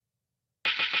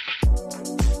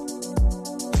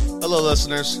Hello,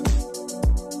 listeners.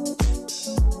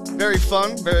 Very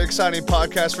fun, very exciting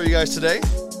podcast for you guys today.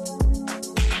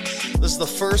 This is the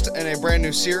first in a brand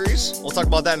new series. We'll talk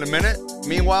about that in a minute.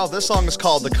 Meanwhile, this song is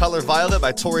called The Color Violet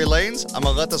by Tory Lanez. I'm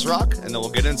going to let this rock, and then we'll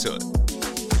get into it.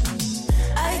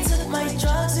 I took my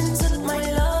drugs and took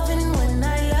my loving when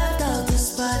I left out the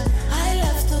spot. I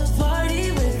left the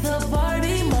party with the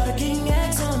party marking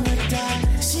X on the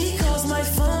dot. She calls my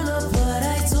phone up, but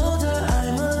I told her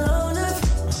I'm a loner.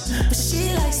 But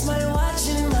she likes my watch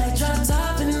and my drop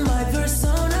top and my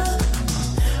persona.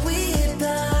 We hit the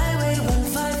highway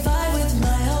 155 with my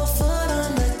whole foot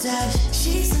on the dash.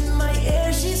 She's in my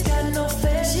air, she's got no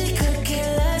fare. She could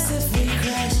care less if we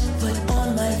crash. But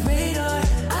on my radar,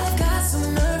 I've got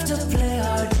some nerve to play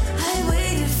hard. I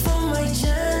waited for my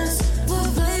chance. We're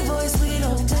playboys, we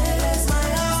don't dance. My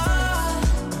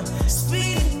heart,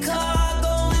 speeding car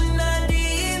going 90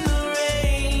 in the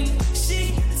rain.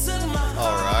 She took my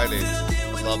heart.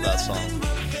 Alrighty. Love that song.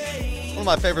 One of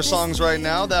my favorite songs right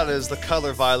now, that is The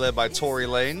Color Violet by Tory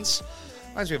Lanez.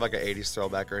 Reminds me of like an 80s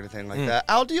throwback or anything like that.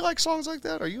 Al, do you like songs like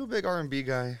that? Are you a big R&B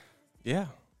guy? Yeah.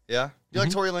 Yeah? Do you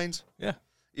like Tory Lanez? Yeah.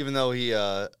 Even though he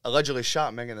allegedly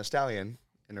shot Megan Thee Stallion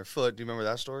in her foot. Do you remember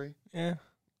that story? Yeah.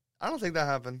 I don't think that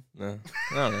happened. No.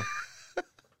 I don't know.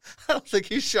 I don't think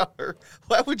he shot her.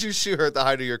 Why would you shoot her at the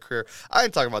height of your career? I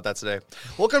ain't talking about that today.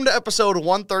 Welcome to episode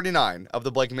 139 of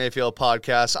the Blake Mayfield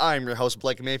podcast. I'm your host,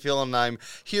 Blake Mayfield, and I'm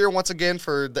here once again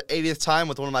for the 80th time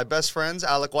with one of my best friends,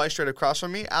 Alec White, straight across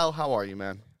from me. Al, how are you,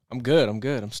 man? I'm good.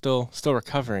 I'm still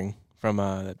recovering from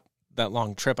that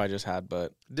long trip I just had,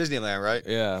 but Disneyland, right?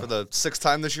 yeah. For the sixth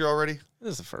time this year already?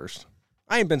 This is the first.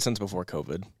 I ain't been since before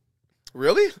COVID.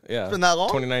 Really? Yeah. It's been that long?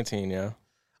 2019, yeah.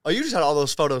 Oh, you just had all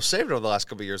those photos saved over the last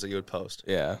couple of years that you would post.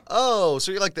 Yeah. Oh,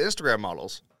 so you're like the Instagram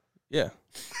models. Yeah.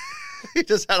 You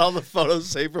just had all the photos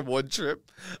saved from one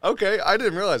trip. Okay, I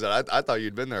didn't realize that. I thought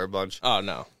you'd been there a bunch. Oh,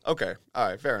 no. Okay, all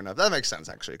right, fair enough. That makes sense,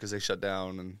 actually, because they shut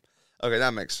down. And okay,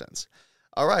 that makes sense.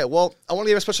 All right, well, I want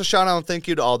to give a special shout-out and thank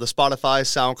you to all the Spotify,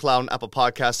 SoundCloud, and Apple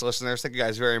Podcast listeners. Thank you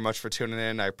guys very much for tuning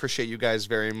in. I appreciate you guys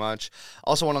very much.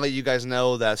 Also want to let you guys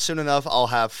know that soon enough, I'll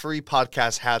have free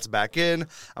podcast hats back in.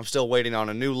 I'm still waiting on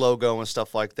a new logo and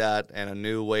stuff like that and a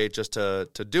new way just to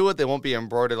do it. They won't be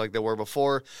embroidered like they were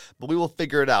before, but we will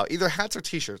figure it out. Either hats or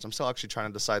T-shirts. I'm still actually trying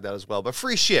to decide that as well. But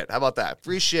free shit. How about that?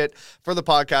 Free shit for the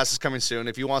podcast is coming soon.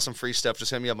 If you want some free stuff,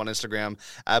 just hit me up on Instagram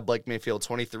at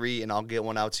BlakeMayfield23, and I'll get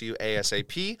one out to you ASAP.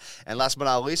 And last but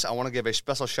not least, I want to give a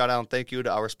special shout out and thank you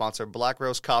to our sponsor, Black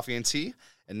Rose Coffee and Tea.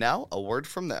 And now, a word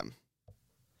from them.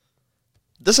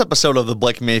 This episode of the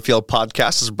Blake Mayfield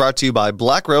podcast is brought to you by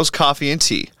Black Rose Coffee and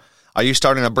Tea. Are you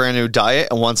starting a brand new diet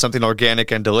and want something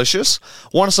organic and delicious?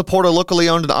 Want to support a locally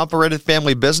owned and operated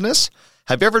family business?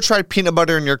 Have you ever tried peanut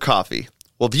butter in your coffee?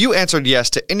 Well, if you answered yes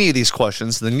to any of these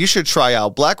questions, then you should try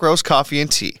out Black Rose Coffee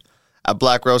and Tea. At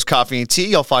Black Rose Coffee and Tea,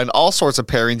 you'll find all sorts of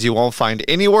pairings you won't find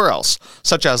anywhere else,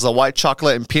 such as the white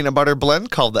chocolate and peanut butter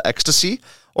blend called the Ecstasy,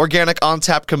 organic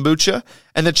on-tap kombucha,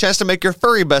 and the chance to make your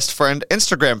furry best friend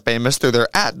Instagram famous through their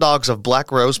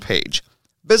 @DogsOfBlackRose page.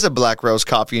 Visit Black Rose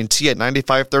Coffee and Tea at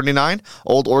 9539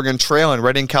 Old Oregon Trail in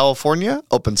Redding, California,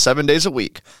 open 7 days a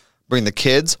week. Bring the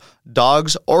kids,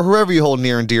 dogs, or whoever you hold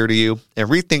near and dear to you, and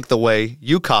rethink the way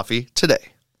you coffee today.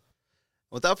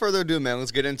 Without further ado, man,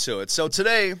 let's get into it. So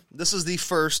today, this is the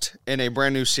first in a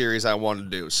brand new series I wanted to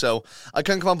do. So I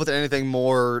couldn't come up with anything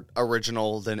more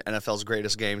original than NFL's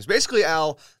greatest games. Basically,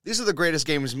 Al, these are the greatest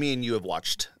games me and you have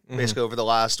watched. Basically over the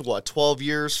last, 12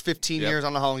 years, 15 years, I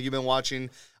don't know how long you've been watching.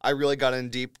 I really got in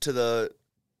deep to the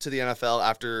NFL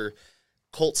after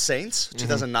Colts Saints,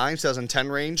 2009, 2010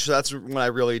 range. So that's when I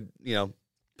really,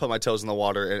 put my toes in the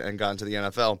water and got into the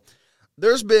NFL.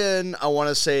 There's been, I want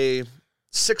to say,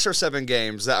 6 or 7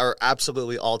 games that are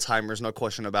absolutely all-timers, no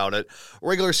question about it.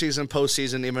 Regular season,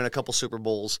 postseason, even a couple Super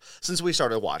Bowls since we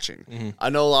started watching. I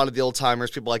know a lot of the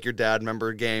old-timers, people like your dad,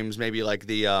 remember games, maybe like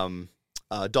the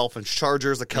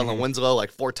Dolphins-Chargers, the Kellen Winslow,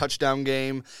 4-touchdown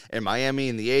game in Miami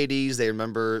in the 80s. They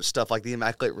remember stuff like the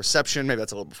Immaculate Reception. Maybe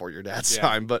that's a little before your dad's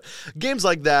time. But games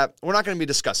like that, we're not going to be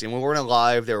discussing. When we're in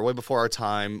live, they were way before our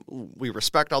time. We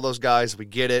respect all those guys. We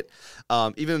get it.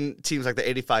 Even teams like the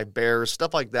 85 Bears,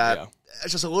 stuff like that. Yeah.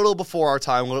 It's just a little before our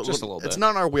time. Just a little bit. It's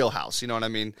not in our wheelhouse, you know what I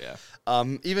mean? Yeah.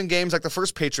 Even games like the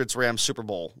first Patriots-Rams Super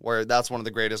Bowl, where that's one of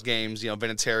the greatest games.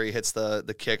 Vinatieri hits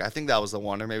the kick. I think that was the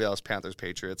one, or maybe that was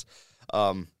Panthers-Patriots.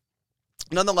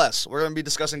 Nonetheless, we're going to be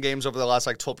discussing games over the last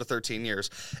 12 to 13 years.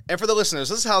 And for the listeners,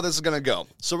 this is how this is going to go.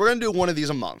 So we're going to do one of these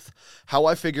a month. How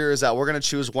I figure is that we're going to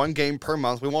choose one game per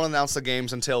month. We won't announce the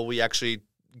games until we actually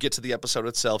get to the episode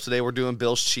itself. Today we're doing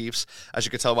Bills-Chiefs, as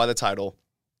you can tell by the title.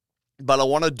 But I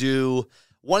want to do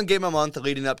one game a month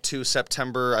leading up to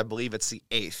September. I believe it's the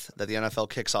 8th that the NFL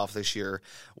kicks off this year.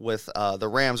 With the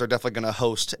Rams are definitely going to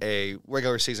host a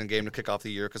regular season game to kick off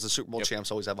the year because the Super Bowl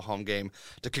champs always have a home game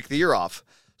to kick the year off.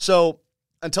 So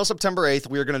until September 8th,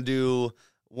 we are going to do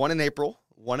one in April,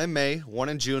 one in May, one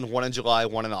in June, one in July,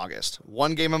 one in August.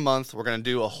 One game a month. We're going to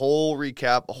do a whole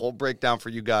recap, a whole breakdown for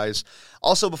you guys.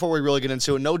 Also, before we really get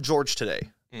into it, no George today.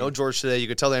 No George today. You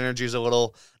could tell the energy is a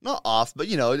little, not off, but,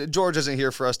 George isn't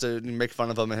here for us to make fun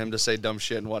of him and him to say dumb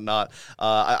shit and whatnot.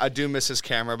 I do miss his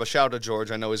camera, but shout out to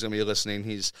George. I know he's going to be listening.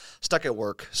 He's stuck at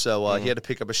work, so he had to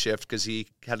pick up a shift because he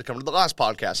had to come to the last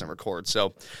podcast and record.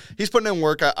 So he's putting in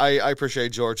work. I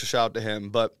appreciate George, so shout out to him.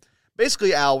 But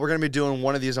basically, Al, we're going to be doing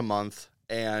one of these a month,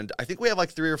 and I think we have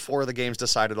like 3 or 4 of the games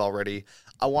decided already.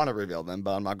 I want to reveal them,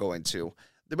 but I'm not going to.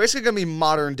 They're basically going to be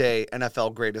modern-day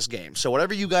NFL greatest games. So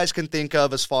whatever you guys can think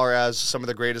of as far as some of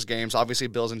the greatest games, obviously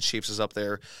Bills and Chiefs is up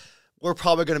there. We're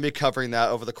probably going to be covering that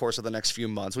over the course of the next few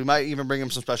months. We might even bring in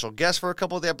some special guests for a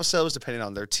couple of the episodes, depending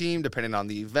on their team, depending on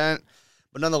the event.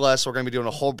 But nonetheless, we're going to be doing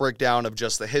a whole breakdown of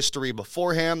just the history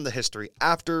beforehand, the history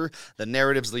after, the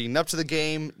narratives leading up to the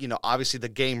game, obviously the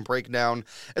game breakdown.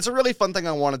 It's a really fun thing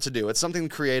I wanted to do. It's something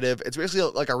creative. It's basically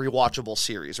like a rewatchable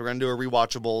series. We're going to do a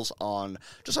rewatchables on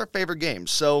just our favorite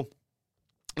games. So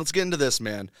let's get into this,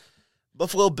 man.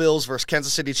 Buffalo Bills versus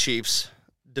Kansas City Chiefs,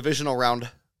 divisional round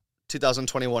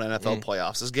 2021 NFL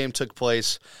playoffs. This game took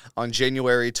place on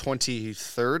January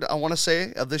 23rd, I want to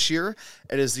say, of this year.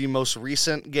 It is the most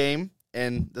recent game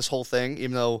in this whole thing,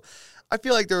 even though I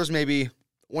feel like there was maybe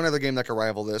one other game that could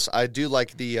rival this. I do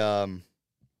like the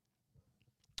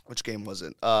which game was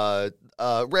it?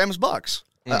 Rams-Bucks.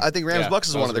 I think Rams-Bucks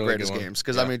is one of the really greatest games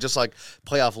because, just like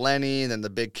playoff Lenny and then the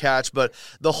big catch. But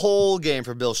the whole game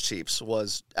for Bills-Chiefs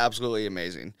was absolutely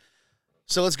amazing.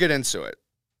 So let's get into it.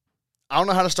 I don't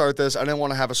know how to start this. I didn't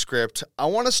want to have a script. I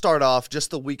want to start off just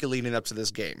the week leading up to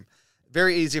this game.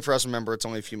 Very easy for us to remember. It's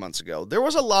only a few months ago. There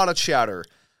was a lot of chatter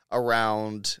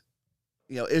around,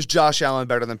 is Josh Allen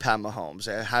better than Pat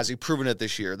Mahomes? Has he proven it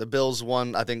this year? The Bills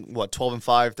won, I think,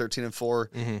 12-5,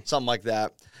 13-4, something like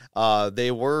that.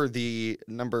 They were the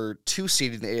number 2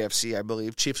 seed in the AFC, I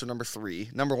believe. Chiefs were number 3.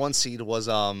 Number 1 seed was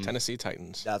Tennessee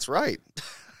Titans. That's right.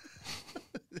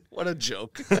 What a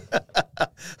joke. I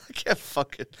can't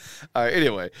fucking... All right,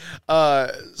 anyway.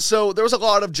 So there was a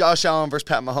lot of Josh Allen versus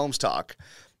Pat Mahomes talk.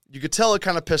 You could tell it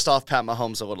kind of pissed off Pat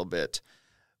Mahomes a little bit.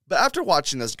 But after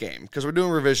watching this game, because we're doing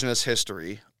revisionist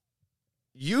history,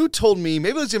 you told me,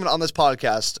 maybe it was even on this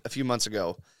podcast a few months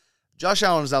ago, Josh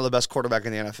Allen is now the best quarterback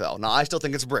in the NFL. Now, I still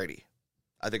think it's Brady.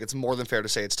 I think it's more than fair to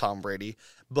say it's Tom Brady.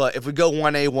 But if we go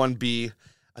 1A, 1B,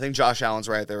 I think Josh Allen's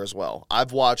right there as well.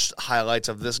 I've watched highlights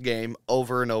of this game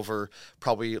over and over,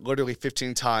 probably literally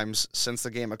 15 times since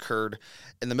the game occurred.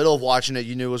 In the middle of watching it,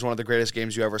 you knew it was one of the greatest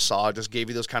games you ever saw. It just gave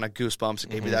you those kind of goosebumps. It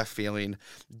gave you that feeling.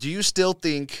 Do you still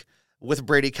think, with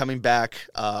Brady coming back,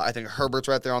 I think Herbert's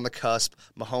right there on the cusp.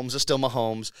 Mahomes is still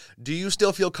Mahomes. Do you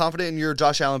still feel confident in your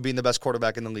Josh Allen being the best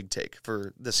quarterback in the league take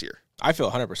for this year? I feel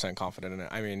 100% confident in it.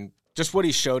 I mean, just what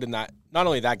he showed in that, not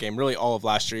only that game, really all of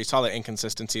last year. You saw the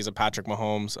inconsistencies of Patrick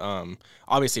Mahomes.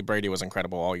 Obviously, Brady was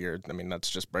incredible all year. I mean,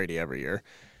 that's just Brady every year.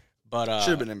 But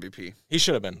should have been MVP. He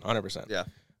should have been, 100%. Yeah.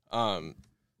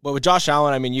 But with Josh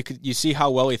Allen, I mean, you see how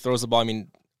well he throws the ball. I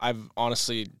mean, I've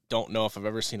honestly don't know if I've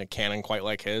ever seen a cannon quite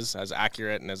like his, as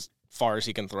accurate and as far as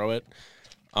he can throw it.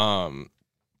 And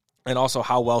also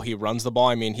how well he runs the ball.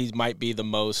 I mean, he might be the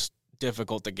most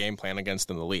difficult to game plan against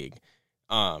in the league.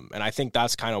 And I think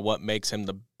that's kind of what makes him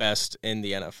the best in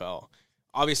the NFL.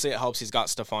 Obviously, it helps he's got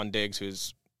Stephon Diggs,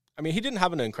 who's, I mean, he didn't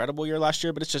have an incredible year last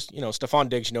year, but it's just, Stephon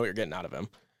Diggs, you know what you're getting out of him.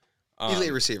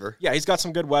 Elite receiver. Yeah, he's got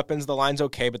some good weapons. The line's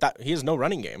okay, but he has no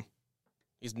running game.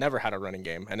 He's never had a running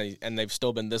game, and they've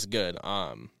still been this good.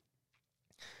 But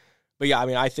yeah, I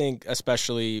mean, I think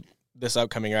especially this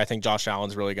upcoming year, I think Josh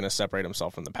Allen's really going to separate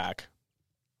himself from the pack.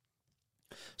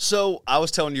 So I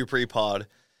was telling you pre-pod,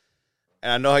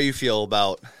 and I know how you feel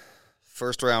about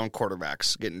first-round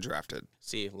quarterbacks getting drafted.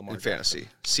 See Lamar in fantasy.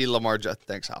 See Lamar Jackson.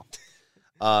 Thanks,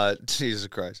 Hal. Jesus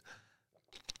Christ.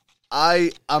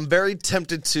 I'm very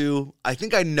tempted to. I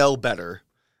think I know better,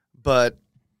 but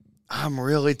I'm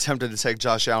really tempted to take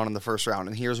Josh Allen in the first round,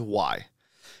 and here's why.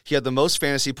 He had the most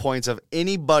fantasy points of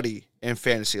anybody in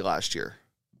fantasy last year.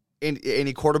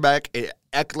 Any quarterback,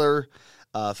 Eckler,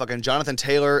 fucking Jonathan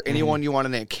Taylor, anyone you want to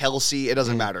name, Kelsey, it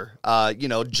doesn't matter.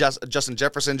 Justin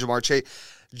Jefferson, Jamar Chase.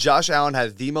 Josh Allen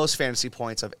had the most fantasy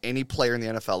points of any player in the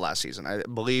NFL last season. I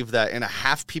believe that in a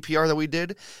half PPR that we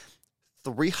did,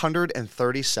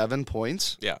 337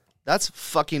 points. Yeah. That's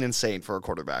fucking insane for a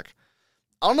quarterback.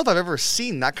 I don't know if I've ever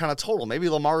seen that kind of total. Maybe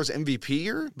Lamar's MVP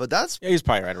year, but he's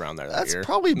probably right around there. That's year.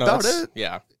 probably about it.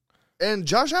 Yeah. And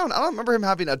Josh Allen, I don't remember him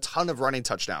having a ton of running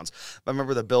touchdowns. But I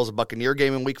remember the Bills-Buccaneer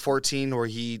game in Week 14 where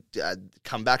he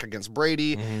come back against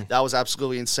Brady. Mm-hmm. That was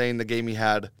absolutely insane, the game he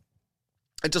had.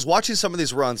 And just watching some of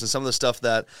these runs and some of the stuff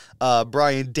that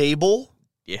Brian Dable.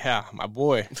 Yeah, my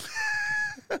boy.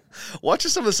 Watching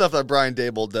some of the stuff that Brian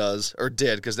Dable does, or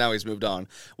did, because now he's moved on,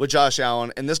 with Josh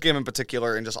Allen, in this game in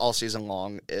particular, and just all season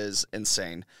long, is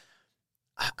insane.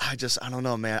 I don't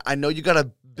know, man. I know you got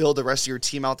to build the rest of your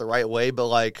team out the right way, but,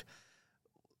 like,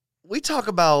 we talk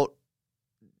about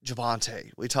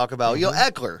Javonte. We talk about,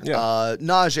 Eckler. Yeah.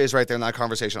 Najee's right there in that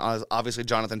conversation. Obviously,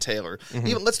 Jonathan Taylor.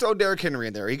 Even let's throw Derrick Henry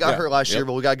in there. He got hurt last year,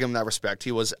 but we got to give him that respect.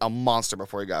 He was a monster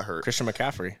before he got hurt. Christian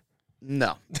McCaffrey.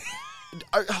 No.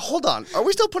 Hold on. Are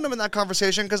we still putting him in that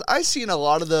conversation? Because I've seen a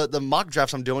lot of the mock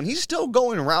drafts I'm doing. He's still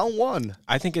going round 1.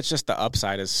 I think it's just the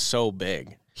upside is so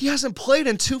big. He hasn't played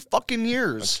in 2 fucking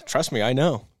years. Trust me, I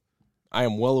know. I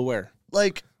am well aware.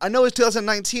 Like, I know his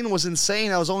 2019 was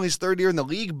insane. I was only his 3rd year in the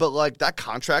league, but, like, that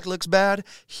contract looks bad.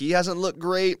 He hasn't looked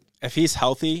great. If he's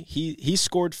healthy, he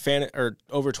scored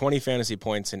over 20 fantasy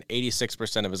points in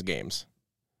 86% of his games.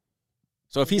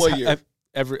 So if he's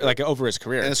over his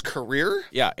career. In his career?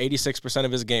 Yeah, 86%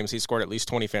 of his games, he scored at least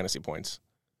 20 fantasy points.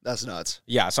 That's nuts.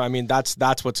 Yeah, so I mean that's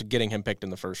what's getting him picked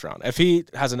in the first round. If he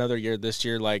has another year this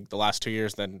year, like the last 2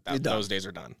 years, then those days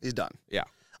are done. He's done. Yeah.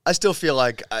 I still feel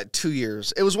like 2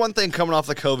 years. It was one thing coming off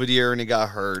the COVID year and he got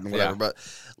hurt and whatever, but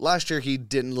last year he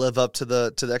didn't live up to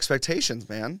the expectations,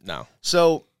 man. No.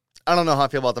 So I don't know how I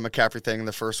feel about the McCaffrey thing in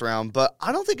the first round, but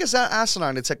I don't think it's that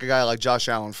asinine to take a guy like Josh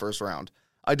Allen first round.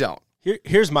 I don't.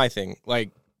 Here's my thing. Like,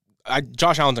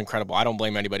 Josh Allen's incredible. I don't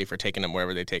blame anybody for taking him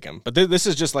wherever they take him. But this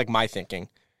is just like my thinking.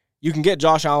 You can get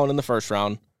Josh Allen in the first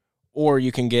round, or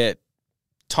you can get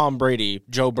Tom Brady,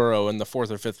 Joe Burrow in the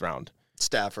 4th or 5th round.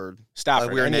 Stafford.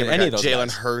 We were naming any of those Jalen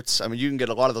Hurts. I mean, you can get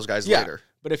a lot of those guys later.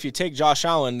 But if you take Josh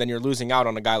Allen, then you're losing out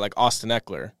on a guy like Austin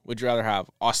Eckler. Would you rather have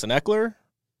Austin Eckler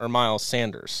or Miles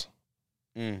Sanders?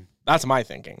 That's my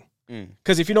thinking.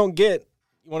 Because if you don't get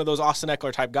one of those Austin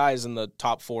Eckler type guys in the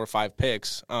top 4 or 5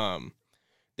 picks, then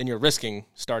you're risking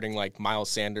starting like Miles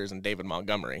Sanders and David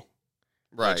Montgomery.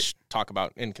 Right. Which, talk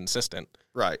about inconsistent.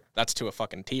 Right. That's to a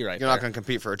fucking T right there. You're not going to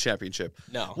compete for a championship.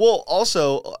 No. Well,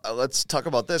 also, let's talk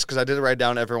about this because I did write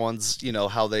down everyone's,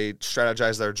 how they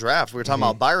strategize their draft. We were talking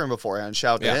about Byron beforehand.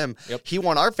 Shout out to him. Yep. He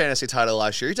won our fantasy title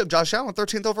last year. He took Josh Allen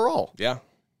 13th overall. Yeah.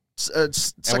 And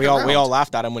we all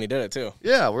laughed at him when he did it too.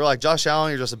 Yeah, we're like, Josh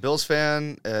Allen, you're just a Bills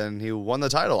fan, and he won the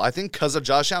title. I think because of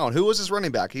Josh Allen. Who was his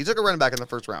running back? He took a running back in the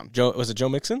first round. Was it Joe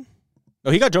Mixon?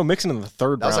 No, he got Joe Mixon in the 3rd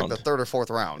round. That was like the 3rd or 4th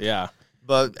round. Yeah.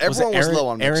 But everyone was low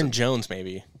on Mixon. Aaron Jones,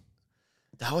 maybe.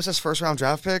 That was his first round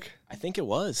draft pick? I think it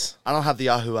was. I don't have the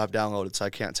Yahoo app downloaded, so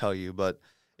I can't tell you. But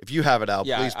if you have it out,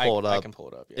 please pull it up. I can pull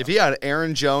it up. Yeah. If he had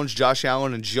Aaron Jones, Josh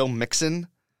Allen, and Joe Mixon,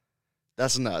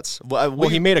 that's nuts. Well,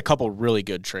 he made a couple really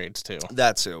good trades, too.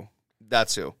 That's who.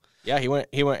 Yeah, he went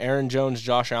Aaron Jones,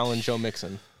 Josh Allen, Joe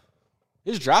Mixon.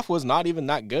 His draft was not even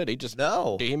that good.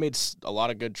 He made a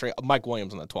lot of good trades. Mike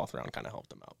Williams in the 12th round kind of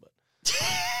helped him out, but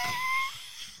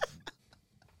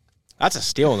that's a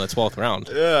steal in the 12th round.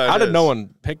 Yeah, how did no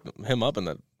one pick him up in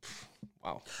the?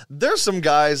 Wow. There's some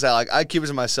guys that I keep it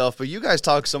to myself, but you guys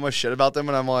talk so much shit about them,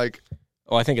 and I'm like,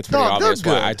 well, I think it's pretty obvious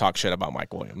why I talk shit about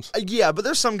Mike Williams. Yeah, but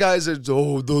there's some guys that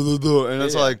and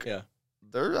it's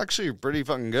they're actually pretty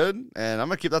fucking good, and I'm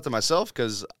gonna keep that to myself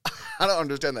because I don't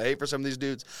understand the hate for some of these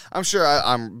dudes. I'm sure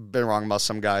I'm been wrong about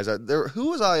some guys. There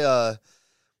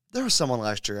was someone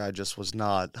last year I just was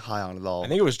not high on at all. I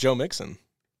think it was Joe Mixon.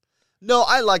 No,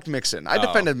 I liked Mixon. I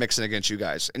defended Mixon against you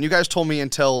guys, and you guys told me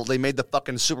until they made the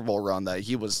fucking Super Bowl run that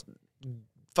he was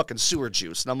fucking sewer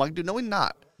juice, and I'm like, dude, no, he's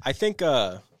not. I think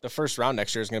the first round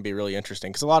next year is going to be really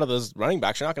interesting because a lot of those running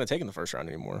backs you're not going to take in the first round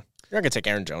anymore. You're not going to take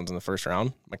Aaron Jones in the first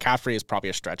round. McCaffrey is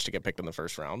probably a stretch to get picked in the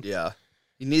first round. Yeah.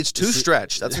 He needs to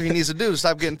stretch. That's what he needs to do to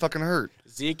stop getting fucking hurt.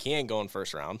 Zeke, he ain't going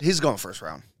first round. He's going first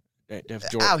round.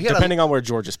 Depending on where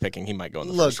George is picking, he might go in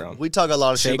the first round. We talk a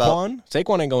lot of shit about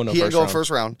Saquon ain't going He ain't going first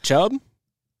round. Chubb?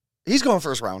 He's going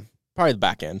first round. Probably the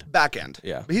back end.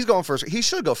 Yeah. But he's going first. He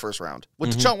should go first round.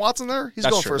 With Deshaun Watson there, he's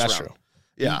going first round. That's true.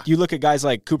 Yeah. You look at guys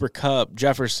like Cooper Kupp,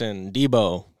 Jefferson,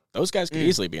 Debo. Those guys could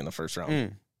easily be in the first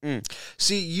round.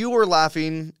 See, you were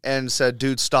laughing and said,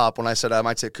 dude, stop, when I said I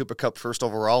might take Cooper Kupp first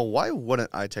overall. Why wouldn't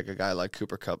I take a guy like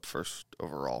Cooper Kupp first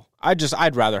overall?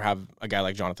 I'd rather have a guy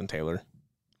like Jonathan Taylor.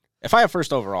 If I have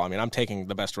first overall, I mean, I'm taking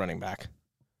the best running back.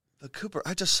 But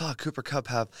I just saw Cooper Kupp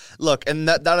have... Look, and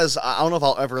that is... I don't know if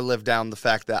I'll ever live down the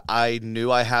fact that I knew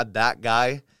I had that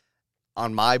guy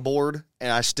on my board,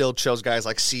 and I still chose guys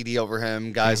like CD over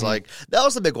him. Guys like that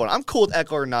was the big one. I'm cool with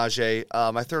Eckler and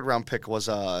Najee. My 3rd round pick was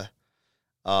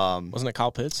wasn't it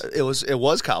Kyle Pitts? It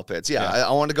was Kyle Pitts. Yeah,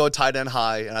 I wanted to go tight end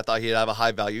high, and I thought he'd have a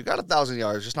high value. Got 1,000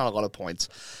 yards, just not a lot of points.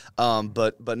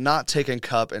 But not taking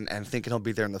Kupp and thinking he'll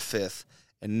be there in the 5th,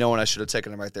 and knowing I should have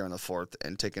taken him right there in the 4th,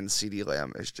 and taking CD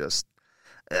Lamb is just,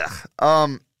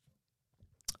 I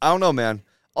don't know, man.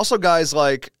 Also, guys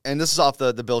like, and this is off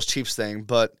the Bills Chiefs thing,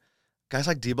 but guys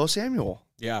like Deebo Samuel.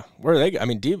 Yeah, where are they? I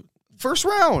mean, First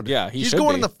round. Yeah, he's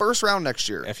going in the first round next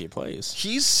year. if he plays.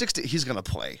 He's 60. He's going to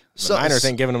play. The Niners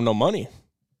ain't giving him no money.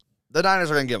 The Niners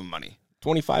are going to give him money.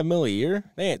 $25 million a year.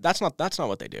 That's not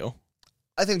what they do.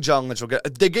 I think John Lynch will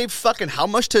get. They gave fucking how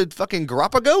much to fucking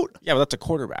Garoppolo? Yeah, but that's a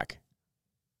quarterback.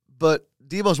 But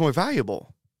Debo's more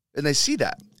valuable, and they see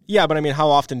that. Yeah, but I mean, how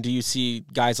often do you see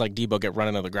guys like Debo get run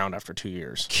into the ground after 2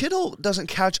 years? Kittle doesn't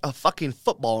catch a fucking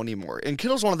football anymore, and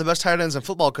Kittle's one of the best tight ends in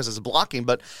football because it's blocking.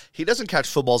 But he doesn't catch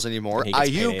footballs anymore. And he gets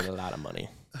Ayuk, paid a lot of money.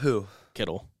 who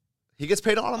Kittle, he gets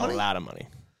paid a lot of money a lot of money,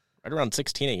 right around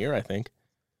 16 a year, I think.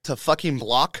 to fucking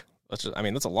block. That's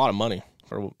a lot of money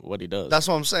for what he does. That's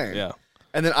what I'm saying. Yeah.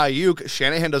 And then Ayuk,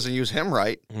 Shanahan doesn't use him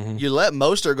right. Mm-hmm. You let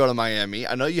Mostert go to Miami.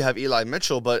 I know you have Eli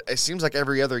Mitchell, but it seems like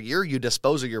every other year you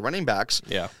dispose of your running backs.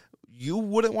 Yeah. You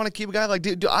wouldn't want to keep a guy like,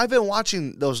 dude, I've been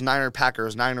watching those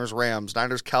Packers, Niners Rams,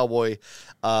 Niners Cowboy,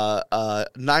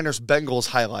 Niners Bengals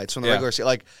highlights from the regular season.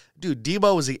 Like, dude,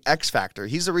 Debo was the X factor.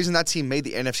 He's the reason that team made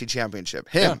the NFC Championship.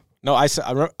 Him. Yeah. No, I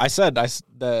said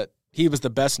that he was the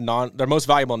best their most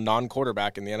valuable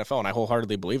non-quarterback in the NFL, and I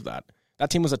wholeheartedly believe that. That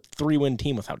team was a 3-win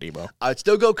team without Debo. I'd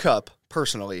still go Kupp,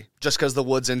 personally, just because the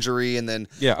Woods injury and then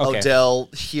okay. Odell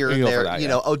here and there.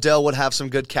 That, Odell would have some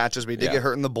good catches, but he did get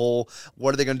hurt in the bowl.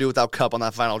 What are they going to do without Kupp on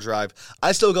that final drive?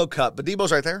 I still go Kupp, but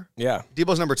Debo's right there. Yeah.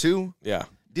 Debo's number 2. Yeah.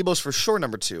 Debo's for sure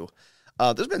number 2.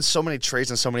 There's been so many trades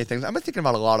and so many things. I've been thinking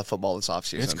about a lot of football this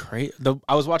offseason. It's crazy.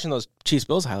 I was watching those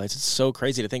Chiefs-Bills highlights. It's so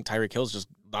crazy to think Tyreek Hill's just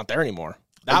not there anymore.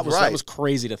 That was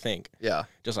crazy to think. Yeah.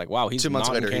 Just like, wow, he's 2 months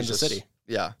not later, in Kansas City.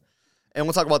 Yeah. And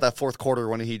we'll talk about that fourth quarter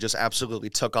when he just absolutely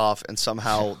took off, and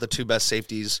somehow the 2 best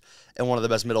safeties and one of the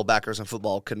best middle backers in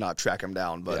football could not track him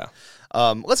down. But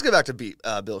let's get back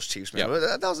to Bills Chiefs, man.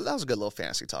 That was a good little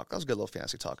fantasy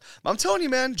talk. I'm telling you,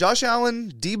 man, Josh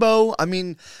Allen, Debo. I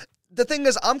mean, the thing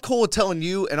is, I'm cool with telling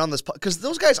you and on this because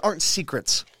those guys aren't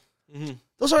secrets. Mm-hmm.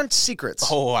 Those aren't secrets.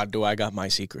 Oh, I got my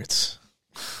secrets.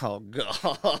 Oh,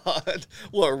 God.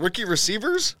 What, rookie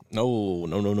receivers? No.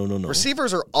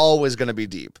 Receivers are always going to be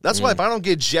deep. That's why if I don't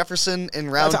get Jefferson in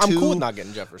round 2... I'm cool with not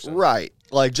getting Jefferson. Right.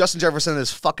 Like, Justin Jefferson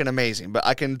is fucking amazing, but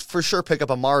I can for sure pick up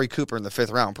Amari Cooper in the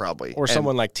 5th round, probably. Or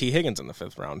someone like T. Higgins in the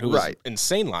 5th round, who was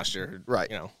insane last year.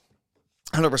 Right.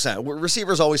 100%.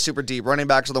 Receivers always super deep. Running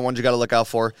backs are the ones you got to look out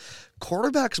for.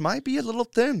 Quarterbacks might be a little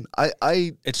thin.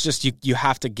 It's just you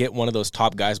have to get one of those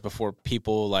top guys before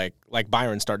people like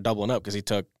Byron start doubling up because he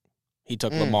took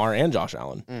Lamar and Josh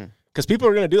Allen. Because people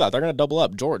are going to do that. They're going to double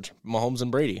up George, Mahomes,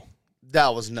 and Brady.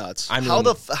 That was nuts. I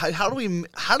mean,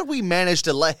 how do we manage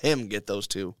to let him get those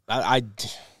 2?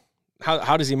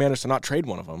 How does he manage to not trade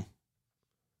one of them?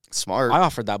 Smart. I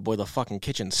offered that boy the fucking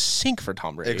kitchen sink for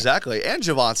Tom Brady. Exactly. And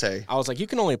Javonte. I was like, you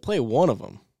can only play one of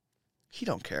them. He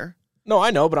don't care. No,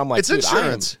 I know, but I'm like, it's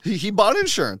insurance. He bought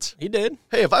insurance. He did.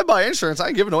 Hey, if I buy insurance, I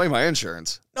ain't giving away my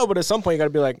insurance. No, but at some point you got to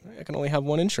be like, I can only have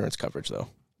one insurance coverage though.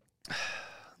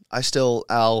 I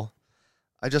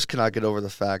just cannot get over the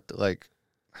fact like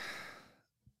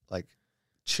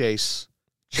Chase,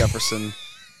 Jefferson,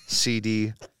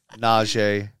 CD,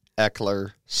 Najee,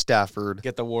 Eckler, Stafford.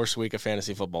 Get the worst week of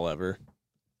fantasy football ever.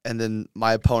 And then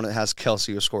my opponent has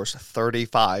Kelsey, who scores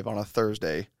 35 on a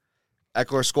Thursday.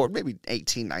 Eckler scored maybe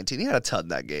 18, 19. He had a ton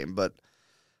that game, but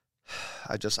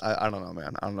I don't know,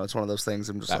 man. I don't know. It's one of those things.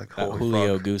 I'm just like, holy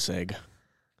Julio fuck. goose egg.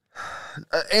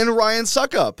 And Ryan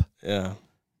Suckup. Yeah.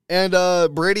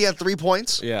 And Brady had 3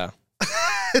 points. Yeah.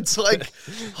 It's like,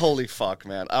 holy fuck,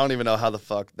 man. I don't even know how the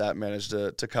fuck that managed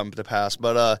to come to pass.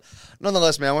 But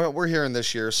nonetheless, man, we're here in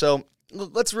this year. So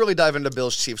let's really dive into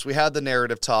Bills Chiefs. We had the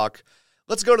narrative talk.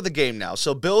 Let's go to the game now.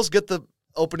 So Bills get the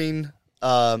opening,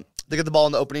 they get the ball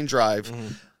in the opening drive.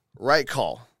 Mm-hmm. Right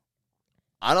call.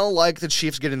 I don't like the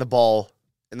Chiefs getting the ball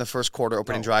in the first quarter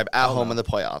opening drive at home in the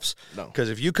playoffs. No. Because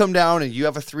if you come down and you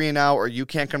have a 3-and-out or you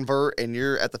can't convert and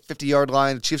you're at the 50-yard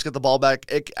line, the Chiefs get the ball back.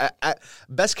 At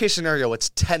best case scenario, it's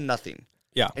 10-0.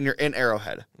 Yeah. And you're in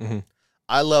Arrowhead. Mm-hmm.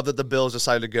 I love that the Bills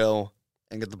decided to go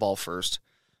and get the ball first.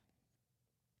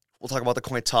 We'll talk about the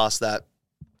coin toss that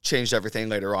changed everything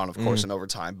later on, of course, in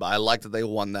overtime. But I like that they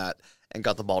won that and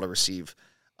got the ball to receive.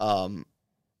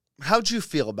 How'd you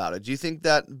feel about it? Do you think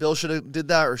that Bill should have did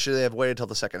that, or should they have waited until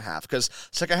the second half? Because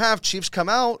second half, Chiefs come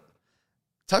out,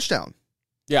 touchdown.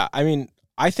 Yeah, I mean,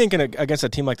 I think against a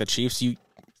team like the Chiefs,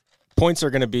 points are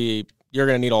going to be, you're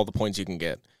going to need all the points you can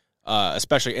get,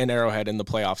 especially in Arrowhead in the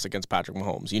playoffs against Patrick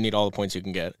Mahomes. You need all the points you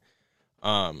can get.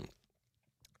 And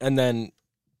then,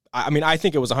 I mean, I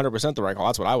think it was 100% the right call.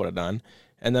 That's what I would have done.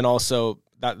 And then also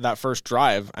that first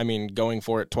drive, I mean, going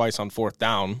for it twice on fourth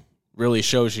down really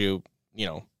shows you,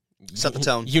 set the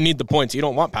tone. You need the points. You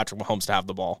don't want Patrick Mahomes to have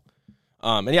the ball.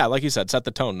 And yeah, like you said, set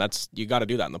the tone. You got to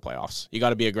do that in the playoffs. You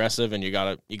got to be aggressive, and you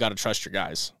got to trust your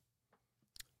guys.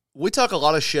 We talk a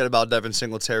lot of shit about Devin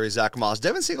Singletary, Zach Moss.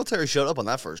 Devin Singletary showed up on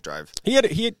that first drive.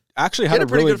 He actually had a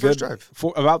pretty really good first drive.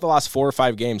 About the last 4 or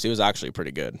 5 games, he was actually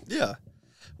pretty good. Yeah,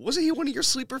 wasn't he one of your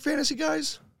sleeper fantasy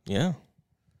guys? Yeah.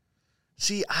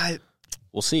 See,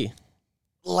 we'll see.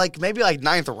 Maybe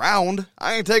 9th round.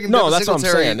 I ain't taking. No, Devin that's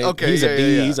Singletary. what I'm saying.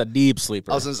 Okay, he's a deep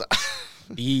sleeper. I was gonna say,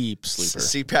 deep sleeper.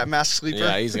 CPAP mask sleeper.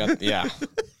 Yeah, he's got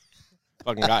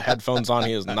fucking got headphones on.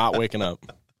 He is not waking up.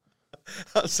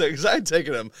 I was saying, because I had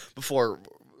taken him before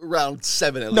round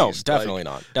 7 at least. No, definitely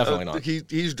not. Definitely not.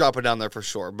 He's dropping down there for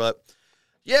sure. But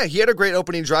yeah, he had a great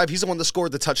opening drive. He's the one that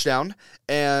scored the touchdown,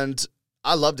 and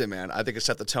I loved it, man. I think it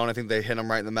set the tone. I think they hit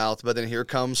him right in the mouth. But then here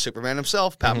comes Superman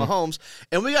himself, Pat Mahomes,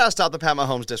 and we got to stop the Pat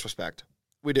Mahomes disrespect.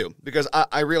 We do, because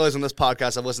I realize on this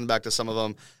podcast, I've listened back to some of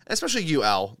them, especially you,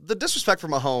 Al. The disrespect for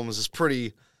Mahomes is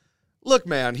pretty. Look,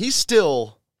 man, he's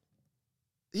still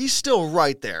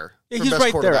right there. Yeah, he's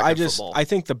right there. I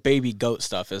think the baby goat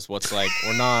stuff is what's like.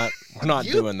 We're not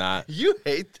doing that. You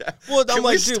hate that. Well, I'm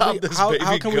like, dude, how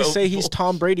how can we say he's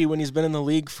Tom Brady when he's been in the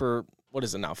league for what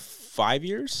is it now, 5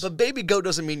 years? But baby goat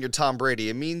doesn't mean you're Tom Brady.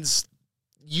 It means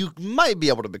you might be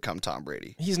able to become Tom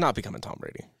Brady. He's not becoming Tom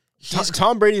Brady.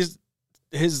 Tom Brady's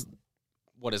his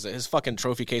fucking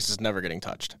trophy case is never getting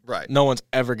touched. Right. No one's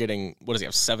ever getting. What does he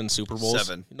have? 7 Super Bowls.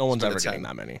 7. No one's ever getting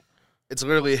that many. It's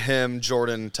literally him,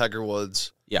 Jordan, Tiger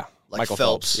Woods. Yeah. Michael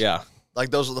Phelps. Yeah.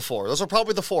 Those are the 4. Those are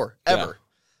probably the 4 ever.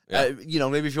 Yeah.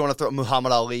 Maybe if you want to throw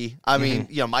Muhammad Ali. I mean,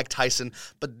 Mike Tyson.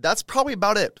 But that's probably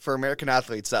about it for American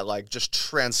athletes that just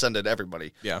transcended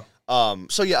everybody. Yeah.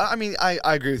 So yeah, I mean, I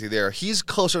agree with you there. He's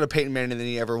closer to Peyton Manning than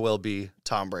he ever will be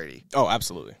Tom Brady. Oh,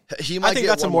 absolutely. I think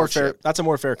that's a more fair. That's a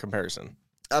more fair comparison.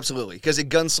 Absolutely, because he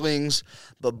gunslings.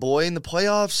 But boy, in the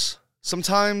playoffs,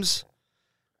 sometimes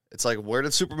it's like, where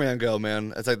did Superman go,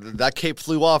 man? It's like that cape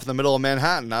flew off in the middle of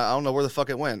Manhattan. I don't know where the fuck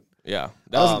it went. Yeah,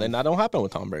 that don't happen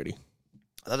with Tom Brady.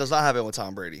 That does not happen with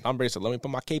Tom Brady. Tom Brady said, "Let me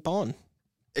put my cape on."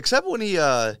 Except when he,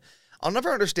 I'll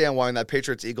never understand why in that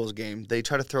Patriots-Eagles game they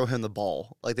try to throw him the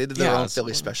ball. Like they did their own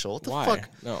Philly special. What the fuck?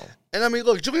 No. And I mean,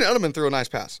 look, Julian Edelman threw a nice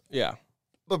pass. Yeah.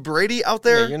 But Brady out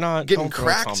there you're not getting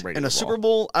cracked in a Super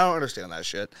Bowl, I don't understand that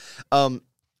shit.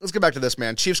 Let's get back to this,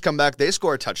 man. Chiefs come back. They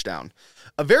score a touchdown.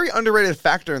 A very underrated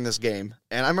factor in this game,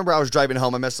 and I remember I was driving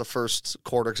home. I missed the first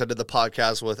quarter because I did the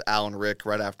podcast with Al and Rick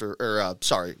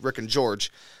Rick and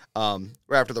George, right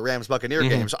after the Rams-Buccaneer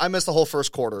game. So I missed the whole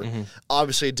first quarter.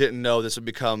 Obviously didn't know this would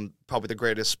become probably the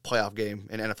greatest playoff game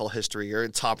in NFL history, or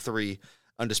in top 3,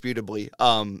 undisputably,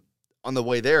 on the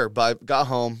way there. But I got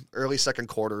home early second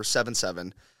quarter,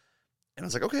 7-7. And I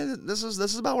was like, okay, this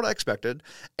is about what I expected.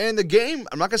 And the game,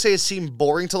 I'm not going to say it seemed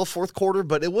boring till the fourth quarter,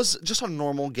 but it was just a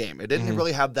normal game. It didn't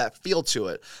really have that feel to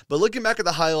it. But looking back at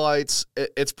the highlights,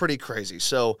 it's pretty crazy.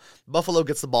 So Buffalo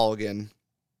gets the ball again.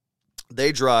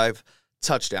 They drive,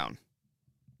 touchdown.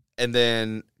 And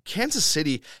then Kansas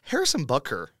City, Harrison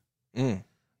Butker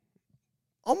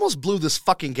almost blew this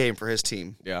fucking game for his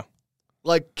team. Yeah.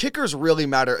 Like, kickers really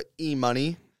matter.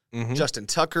 E-Money, Justin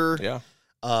Tucker. Yeah.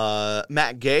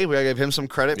 Matt Gay, we gotta give him some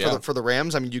credit for the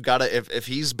Rams. I mean, you gotta if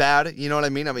he's bad, you know what I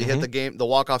mean. I mean, he hit the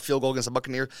walk-off field goal against the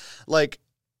Buccaneers. Like,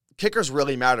 kickers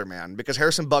really matter, man, because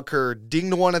Harrison Butker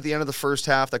dinged one at the end of the first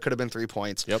half that could have been 3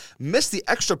 points. Yep. Missed the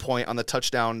extra point on the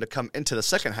touchdown to come into the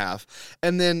second half,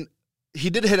 and then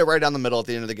he did hit it right down the middle at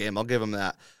the end of the game. I'll give him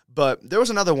that. But there was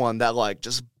another one that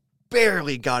just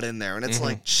barely got in there, and it's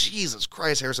like, Jesus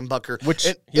Christ, Harrison Butker, which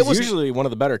he's usually one of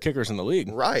the better kickers in the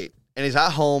league, right? And he's at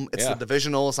home. It's the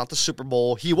Divisional. It's not the Super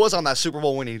Bowl. He was on that Super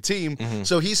Bowl winning team,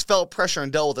 so he's felt pressure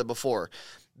and dealt with it before.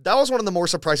 That was one of the more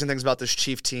surprising things about this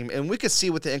Chief team, and we could see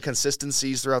with the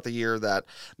inconsistencies throughout the year that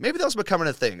maybe that was becoming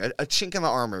a thing, a chink in the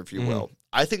armor, if you will.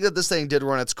 I think that this thing did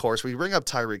run its course. We bring up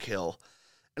Tyreek Hill,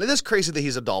 and it is crazy that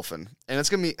he's a Dolphin, and it's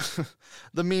going to be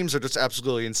 – the memes are just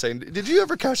absolutely insane. Did you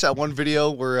ever catch that one video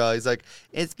where he's like,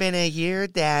 "It's been a year,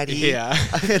 Daddy"? Yeah.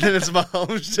 And then his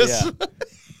mom's just –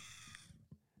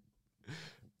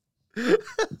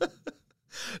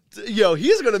 Yo,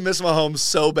 he's gonna miss Mahomes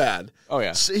so bad. Oh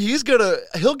yeah,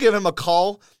 he'll give him a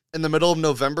call in the middle of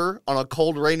November on a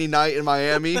cold, rainy night in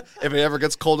Miami if it ever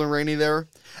gets cold and rainy there,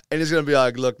 and he's gonna be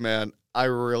like, "Look, man, I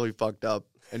really fucked up.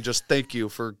 and just thank you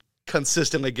for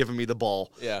consistently giving me the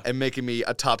ball and making me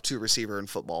a top 2 receiver in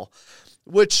football,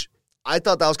 which I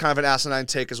thought that was kind of an asinine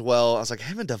take as well. I was like,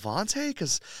 him and Devontae?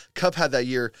 Because Kupp had that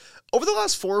year. Over the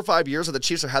last 4 or 5 years that the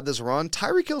Chiefs have had this run,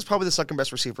 Tyreek Hill is probably the second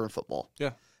best receiver in football.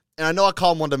 Yeah. And I know I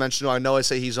call him one-dimensional. I know I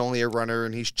say he's only a runner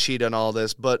and he's cheating and all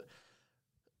this, but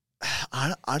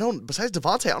I don't, besides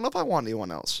Devontae, I don't know if I want anyone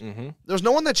else. Mm-hmm. There's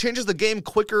no one that changes the game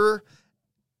quicker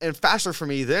and faster for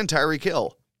me than Tyreek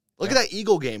Hill. Look at that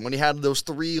Eagle game when he had those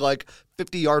 3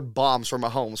 50-yard bombs for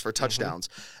Mahomes for touchdowns.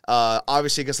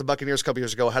 Obviously against the Buccaneers a couple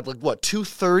years ago, had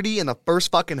 230 in the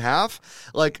first fucking half.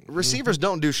 Receivers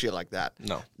don't do shit like that.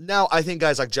 No. Now I think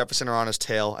guys like Jefferson are on his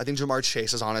tail. I think Jamar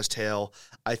Chase is on his tail.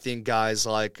 I think guys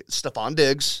like Stephon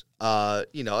Diggs,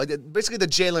 basically the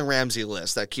Jalen Ramsey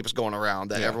list that keeps going around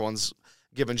that everyone's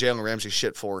giving Jalen Ramsey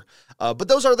shit for. But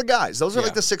those are the guys. Those are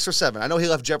the 6 or 7. I know he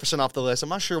left Jefferson off the list. I'm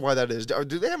not sure why that is. Do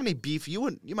they have any beef?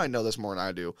 You might know this more than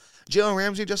I do. Jalen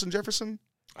Ramsey, Justin Jefferson?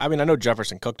 I mean, I know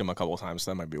Jefferson cooked him a couple of times,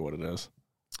 so that might be what it is.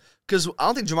 Because I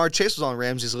don't think Jamar Chase was on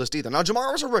Ramsey's list either. Now,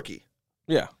 Jamar was a rookie.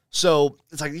 Yeah. So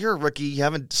it's like, you're a rookie.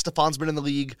 Stephon's been in the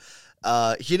league.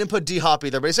 He didn't put D-Hop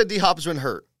either, but he said D-Hop's been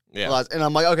hurt. Yeah. And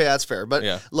I'm like, okay, that's fair. But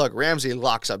look, Ramsey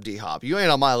locks up D-Hop. You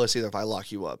ain't on my list either if I lock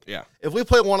you up. Yeah. If we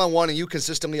play one-on-one and you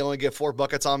consistently only get 4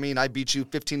 buckets on me and I beat you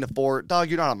 15-4, dog,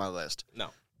 you're not on my list. No.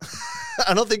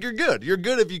 I don't think you're good. You're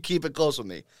good if you keep it close with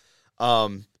me.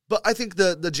 But I think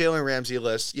the Jalen Ramsey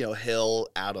list, Hill,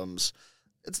 Adams,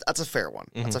 that's a fair one.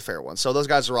 Mm-hmm. That's a fair one. So those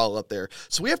guys are all up there.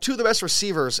 So we have 2 of the best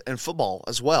receivers in football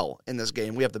as well in this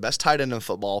game. We have the best tight end in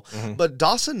football. Mm-hmm. But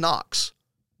Dawson Knox,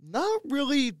 not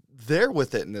really there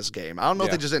with it in this game. I don't know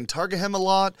if they just didn't target him a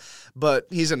lot, but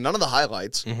he's in none of the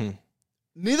highlights. Mm-hmm.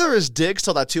 Neither is Diggs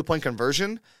till that 2-point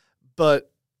conversion, but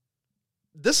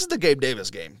this is the Gabe Davis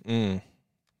game. Mm.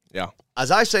 Yeah. As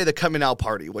I say, the coming out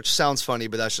party, which sounds funny,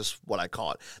 but that's just what I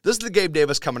call it. This is the Gabe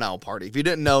Davis coming out party. If you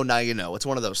didn't know, now you know. It's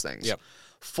one of those things. Yep.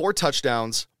 4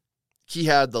 touchdowns. He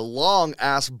had the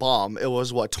long-ass bomb. It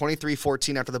was,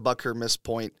 23-14 after the Bucker missed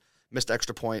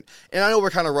extra point. And I know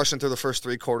we're kind of rushing through the first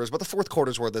 3 quarters, but the fourth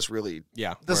quarter is where this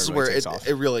is where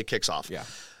it really kicks off. Yeah.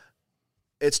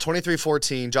 It's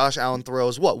 23-14. Josh Allen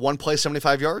throws, one play,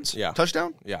 75 yards? Yeah.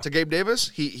 Touchdown? Yeah. To Gabe Davis?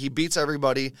 He beats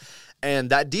everybody. And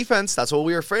that defense, that's what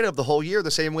we were afraid of the whole year,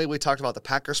 the same way we talked about the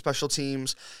Packers special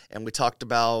teams, and we talked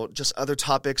about just other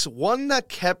topics. One that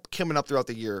kept coming up throughout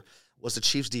the year was the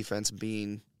Chiefs' defense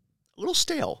being a little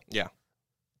stale. Yeah.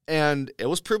 And it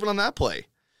was proven on that play.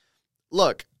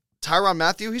 Look, Tyrann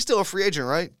Mathieu, he's still a free agent,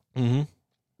 right? Mm-hmm.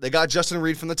 They got Justin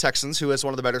Reed from the Texans, who is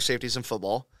one of the better safeties in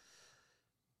football.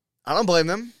 I don't blame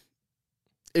them.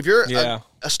 If you're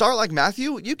a star like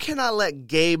Mathieu, you cannot let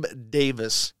Gabe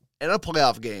Davis in a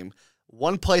playoff game,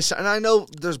 one play, and I know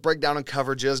there's breakdown in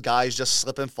coverages, guys just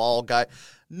slip and fall.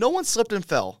 No one slipped and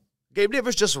fell. Gabe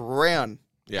Davis just ran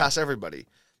past everybody.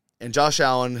 And Josh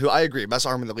Allen, who I agree, best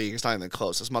arm in the league, it's not even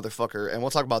close, this motherfucker, and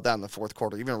we'll talk about that in the fourth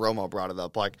quarter. Even Romo brought it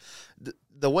up.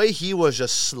 The way he was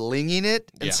just slinging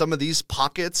it in some of these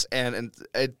pockets and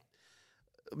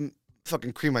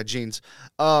fucking cream my jeans.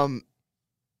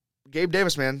 Gabe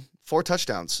Davis, man, 4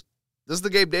 touchdowns. This is the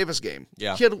Gabe Davis game.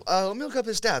 Yeah. He had, let me look up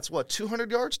his stats.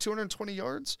 200 yards, 220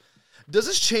 yards? Does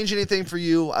this change anything for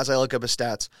you as I look up his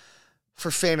stats for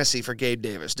fantasy for Gabe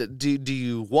Davis? Do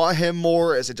you want him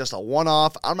more? Is it just a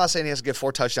one-off? I'm not saying he has to get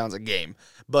 4 touchdowns a game,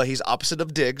 but he's opposite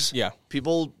of Diggs. Yeah.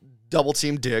 People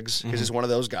double-team Diggs because he's one of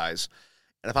those guys.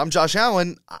 And if I'm Josh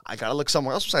Allen, I got to look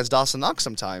somewhere else besides Dawson Knox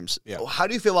sometimes. Yeah. How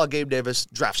do you feel about Gabe Davis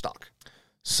draft stock?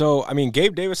 So, I mean,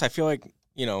 Gabe Davis, I feel like,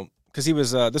 because he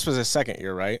was this was his second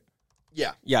year, right?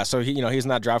 Yeah. Yeah, so he's in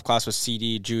that draft class with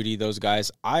CD, Judy, those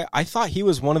guys. I thought he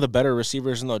was one of the better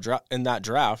receivers in that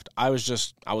draft. I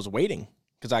was waiting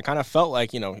because I kind of felt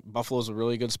like, Buffalo's a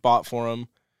really good spot for him.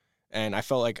 And I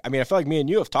felt like me and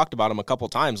you have talked about him a couple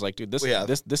times. Like, dude,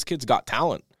 this kid's got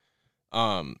talent.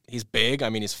 He's big. I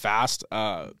mean, he's fast.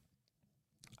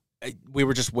 We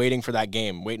were just waiting for that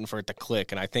game, waiting for it to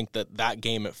click. And I think that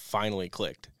game, it finally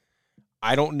clicked.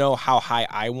 I don't know how high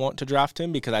I want to draft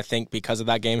him because I think because of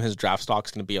that game, his draft stock's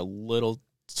going to be a little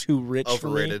too rich.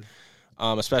 Overrated.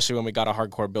 For me. Especially when we got a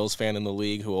hardcore Bills fan in the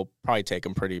league who will probably take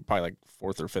him probably like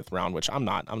 4th or 5th round, which I'm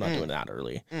not doing that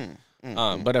early.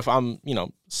 But if I'm,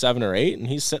 7 or 8 and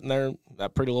he's sitting there,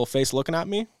 that pretty little face looking at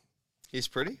me. He's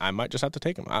pretty? I might just have to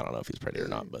take him. I don't know if he's pretty or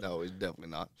not. But no, he's definitely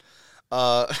not.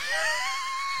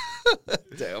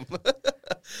 Damn.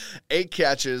 8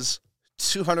 catches,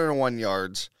 201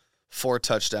 yards. 4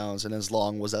 touchdowns, and as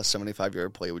long was that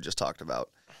 75-yard play we just talked about.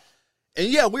 And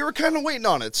yeah, we were kind of waiting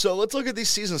on it. So let's look at these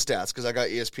season stats because I got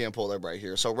ESPN pulled up right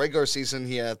here. So regular season,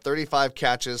 he had 35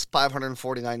 catches,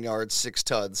 549 yards, 6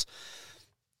 tuds.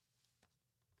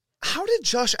 How did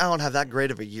Josh Allen have that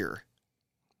great of a year?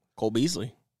 Cole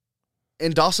Beasley.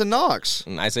 And Dawson Knox.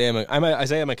 And Isaiah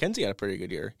McKenzie had a pretty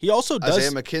good year. He also does.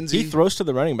 Isaiah McKenzie. He throws to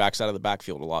the running backs out of the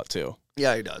backfield a lot too.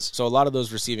 Yeah, he does. So a lot of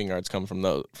those receiving yards come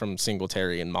from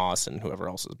Singletary and Moss and whoever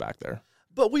else is back there.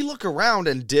 But we look around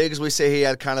and Diggs, we say he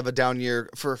had kind of a down year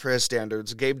for his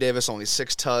standards. Gabe Davis, only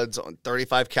 6 tuds,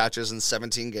 35 catches in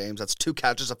 17 games. That's 2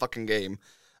 catches a fucking game.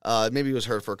 Maybe he was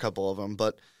hurt for a couple of them.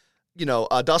 But,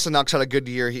 Dawson Knox had a good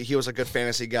year. He was a good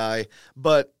fantasy guy.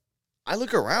 But I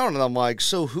look around and I'm like,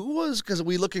 so who was, because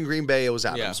we look in Green Bay, it was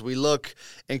Adams. Yeah. We look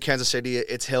in Kansas City,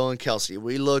 it's Hill and Kelsey.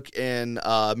 We look in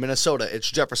Minnesota,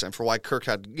 it's Jefferson for why Kirk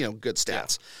had, good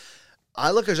stats. Yeah.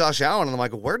 I look at Josh Allen and I'm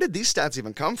like, where did these stats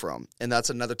even come from? And that's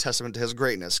another testament to his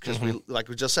greatness because like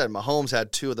we just said, Mahomes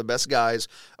had 2 of the best guys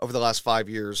over the last 5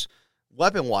 years,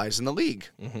 weapon-wise in the league.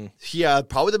 He had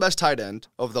probably the best tight end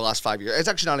over the last 5 years. It's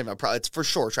actually not even it's for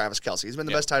sure Travis Kelce. He's been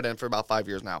the best tight end for about 5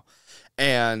 years now.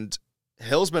 And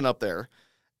Hill's been up there.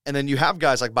 And then you have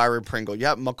guys like Byron Pringle. You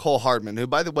have McCole Hardman, who,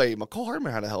 by the way, McCole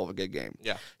Hardman had a hell of a good game.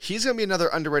 Yeah. He's going to be another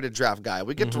underrated draft guy.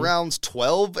 We get to rounds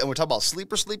 12, and we're talking about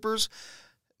sleepers.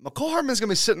 McCole Hardman's going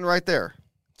to be sitting right there.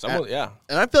 And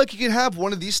I feel like you can have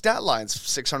one of these stat lines,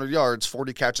 600 yards,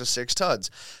 40 catches, 6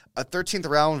 tuds. A 13th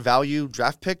round value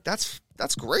draft pick, that's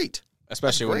great.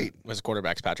 Especially when his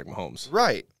quarterback's Patrick Mahomes.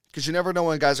 Right. Because you never know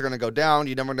when guys are going to go down.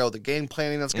 You never know the game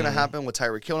planning that's going to happen with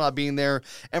Tyreek Hill not being there.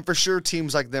 And for sure,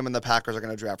 teams like them and the Packers are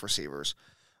going to draft receivers.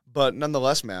 But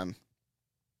nonetheless, man,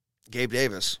 Gabe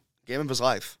Davis, game of his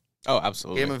life. Oh,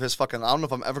 absolutely. Game of his fucking, I don't know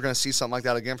if I'm ever going to see something like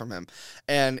that again from him.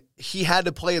 And he had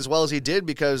to play as well as he did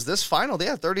because this final, they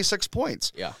had 36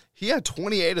 points. Yeah. He had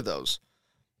 28 of those.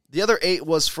 The other 8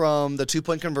 was from the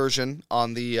 2-point conversion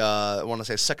on the, I want to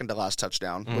say, second to last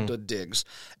touchdown with the Diggs.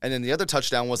 And then the other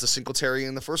touchdown was the Singletary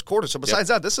in the first quarter. So besides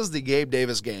that, this is the Gabe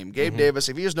Davis game. Gabe Davis,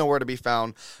 if he is nowhere to be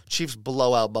found, Chiefs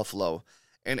blow out Buffalo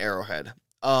in Arrowhead.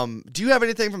 Do you have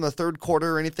anything from the third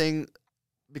quarter or anything?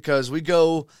 Because we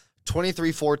go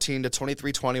 23-14 to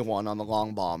 23-21 on the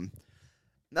long bomb.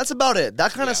 That's about it.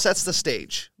 That kind of sets the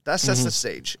stage. That sets the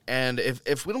stage. And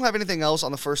if we don't have anything else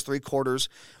on the first 3 quarters,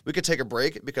 we could take a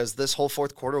break because this whole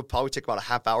fourth quarter will probably take about a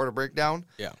half hour to break down.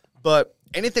 Yeah. But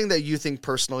anything that you think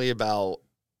personally about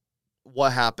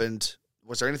what happened,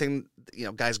 was there anything,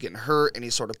 guys getting hurt,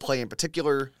 any sort of play in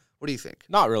particular? What do you think?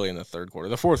 Not really in the third quarter.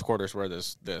 The fourth quarter is where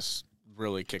this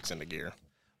really kicks into gear.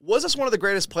 Was this one of the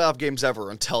greatest playoff games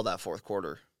ever until that fourth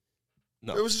quarter?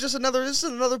 No. It was just another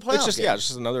playoff game. Yeah, it's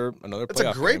just another playoff game. It's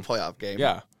a great playoff game.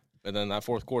 Yeah. And then that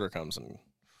fourth quarter comes and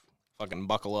fucking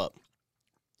buckle up.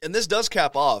 And this does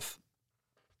cap off,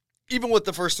 even with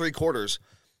the first 3 quarters,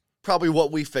 probably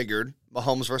what we figured,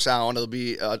 Mahomes versus Allen, it'll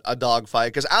be a dog fight,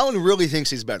 because Allen really thinks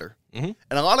he's better. And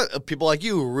a lot of people like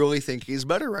you really think he's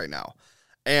better right now.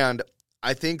 And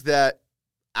I think that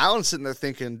Allen's sitting there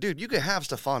thinking, dude, you could have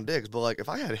Stephon Diggs, but if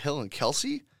I had Hill and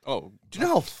Kelsey, do you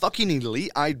know how fucking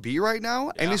elite I'd be right now?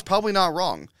 Yeah. And he's probably not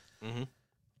wrong.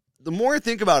 The more I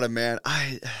think about it, man,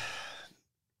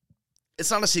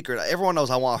 it's not a secret. Everyone knows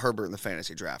I want Herbert in the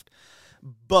fantasy draft.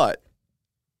 But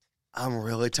I'm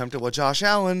really tempted with Josh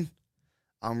Allen.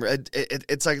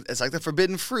 It's like the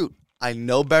forbidden fruit. I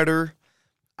know better.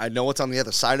 I know what's on the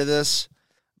other side of this.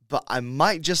 But I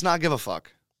might just not give a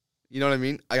fuck. You know what I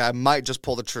mean? I might just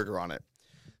pull the trigger on it.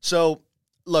 So,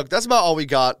 look, that's about all we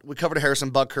got. We covered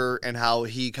Harrison Butker and how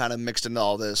he kind of mixed into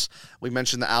all this. We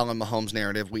mentioned the Allen Mahomes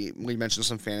narrative. We mentioned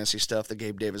some fantasy stuff, the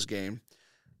Gabe Davis game.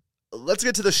 Let's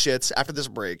get to the shits after this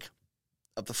break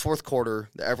of the fourth quarter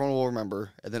that everyone will remember,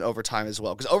 and then overtime as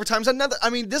well. Because overtime's another,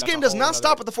 this game does not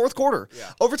stop at the fourth quarter.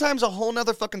 Yeah. Overtime's a whole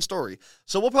nother fucking story.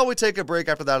 So we'll probably take a break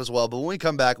after that as well. But when we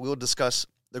come back, we will discuss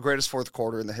the greatest fourth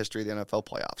quarter in the history of the NFL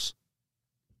playoffs.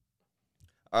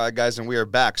 All right, guys, and we are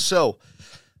back. So,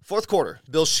 fourth quarter,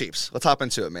 Bills-Chiefs. Let's hop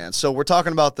into it, man. So, we're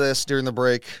talking about this during the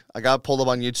break. I got pulled up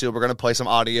on YouTube. We're going to play some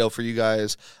audio for you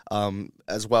guys,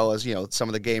 as well as, some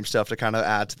of the game stuff to kind of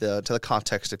add to the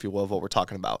context, if you will, of what we're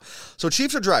talking about. So,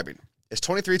 Chiefs are driving. It's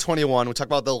 23-21. We talk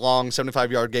about the long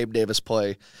 75-yard Gabe Davis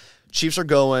play. Chiefs are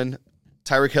going.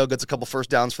 Tyreek Hill gets a couple first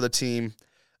downs for the team.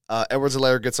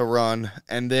 Edwards-Helaire gets a run.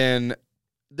 And then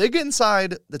they get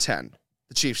inside the 10.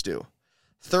 The Chiefs do.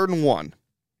 3rd and 1.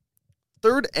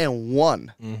 3rd and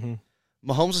 1.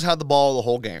 Mahomes has had the ball the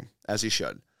whole game, as he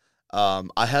should.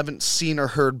 I haven't seen or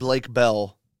heard Blake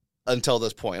Bell until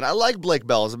this point. And I like Blake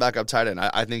Bell as a backup tight end.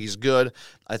 I think he's good.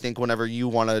 I think whenever you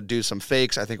want to do some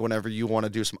fakes, I think whenever you want to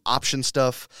do some option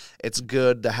stuff, it's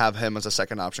good to have him as a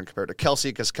second option compared to Kelsey,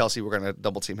 because Kelsey, we're going to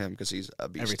double team him because he's a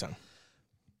beast. Every time.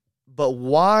 But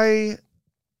why,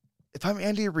 if I'm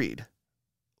Andy Reid,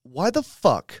 why the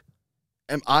fuck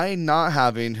am I not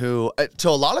having who, to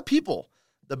a lot of people,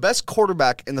 the best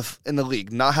quarterback in the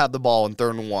league not have the ball in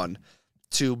 3rd and 1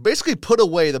 to basically put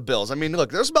away the Bills? I mean, look,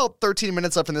 there's about 13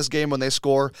 minutes left in this game when they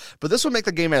score, but this would make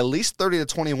the game at least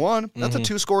 30-21. That's a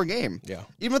 2-score game. Yeah.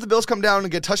 Even if the Bills come down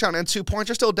and get a touchdown and 2 points,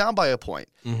 you're still down by a point.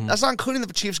 That's not including if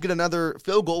the Chiefs get another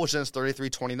field goal, which then is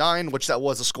 33-29, which that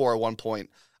was a score at 1 point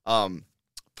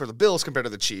for the Bills compared to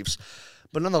the Chiefs.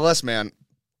 But nonetheless, man,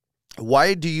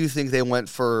 why do you think they went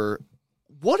for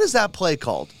 – what is that play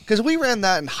called? Because we ran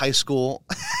that in high school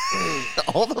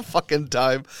all the fucking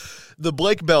time. The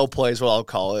Blake Bell play is what I'll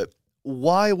call it.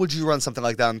 Why would you run something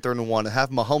like that in 3rd and 1 and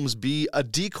have Mahomes be a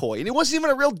decoy? And he wasn't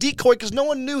even a real decoy because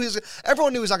everyone knew he's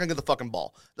not going to get the fucking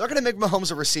ball. They're not going to make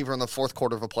Mahomes a receiver in the 4th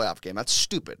quarter of a playoff game. That's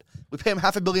stupid. We pay him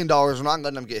 $500 million. We're not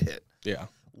letting him get hit. Yeah.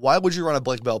 Why would you run a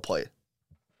Blake Bell play?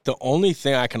 The only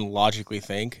thing I can logically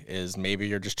think is maybe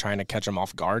you're just trying to catch him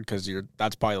off guard because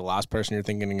that's probably the last person you're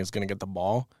thinking is going to get the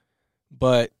ball.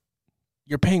 But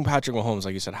you're paying Patrick Mahomes,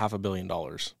 like you said, $500 million.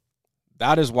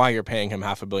 That is why you're paying him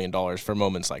 $500 million for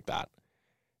moments like that.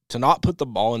 To not put the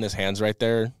ball in his hands right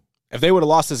there, if they would have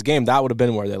lost this game, that would have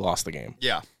been where they lost the game.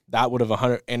 Yeah. That would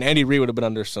have and Andy Reid would have been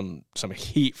under some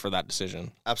heat for that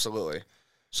decision. Absolutely.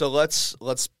 So let's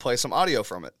play some audio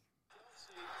from it.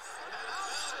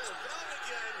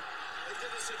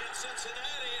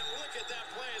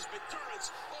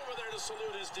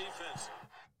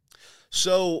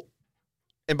 So,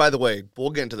 and by the way,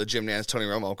 we'll get into the Jim Nantz, Tony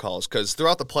Romo calls, because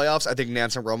throughout the playoffs, I think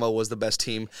Nantz and Romo was the best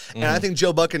team. And I think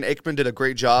Joe Buck and Aikman did a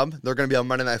great job. They're going to be on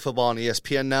Monday Night Football on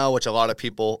ESPN now, which a lot of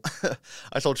people,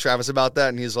 I told Travis about that,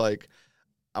 and he's like,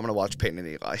 I'm going to watch Peyton and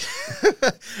Eli.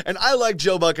 And I like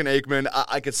Joe Buck and Aikman.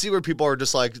 I could see where people are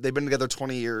just like, they've been together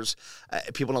 20 years.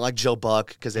 People don't like Joe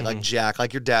Buck because they like Jack,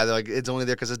 like your dad. They're like, it's only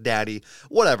there because it's daddy.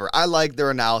 Whatever. I like their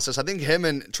analysis. I think him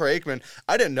and Troy Aikman,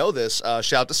 I didn't know this.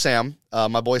 Shout out to Sam,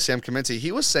 my boy Sam Cominci.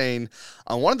 He was saying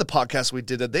on one of the podcasts we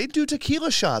did that they do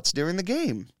tequila shots during the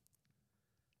game.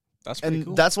 That's pretty and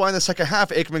cool. That's why in the second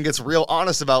half, Aikman gets real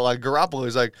honest about like Garoppolo.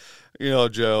 He's like,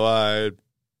 Joe,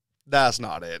 that's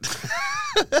not it.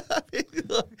 I mean,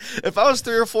 look, if I was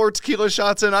 3 or 4 tequila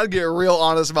shots in, I'd get real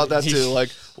honest about that too. Like,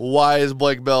 why is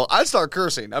Blake Bell? I'd start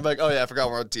cursing. I'd be like, oh yeah, I forgot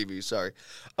we're on TV. Sorry.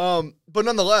 But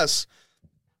nonetheless,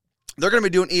 they're going to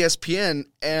be doing ESPN,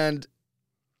 and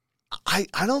I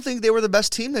don't think they were the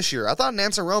best team this year. I thought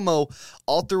Nantz and Romo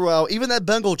all throughout, even that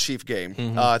Bengal Chief game.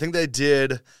 I think they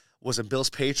did. Was it Bills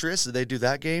Patriots? Did they do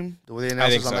that game? Were they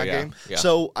announcers on that game? Yeah.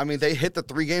 So, I mean, they hit the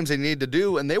 3 games they needed to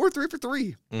do, and they were 3 for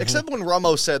 3. Except when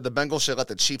Romo said the Bengals should let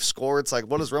the Chiefs score. It's like,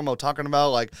 what is Romo talking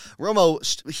about? Like,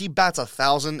 Romo, he bats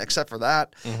 1,000 except for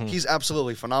that. He's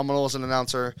absolutely phenomenal as an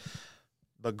announcer.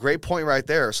 But great point right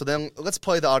there. So then let's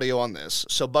play the audio on this.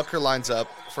 So Butker lines up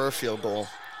for a field goal.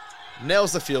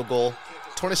 Nails the field goal.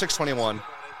 26-21.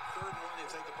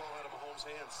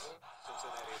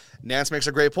 Nantz makes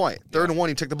a great point. 3rd and 1,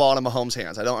 you took the ball out of Mahomes'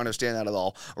 hands. I don't understand that at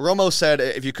all. Romo said,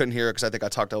 if you couldn't hear it, because I think I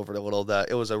talked over it a little, that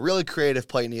it was a really creative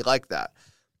play, and he liked that.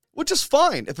 Which is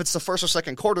fine if it's the 1st or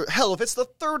 2nd quarter. Hell, if it's the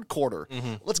 3rd quarter,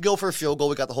 let's go for a field goal.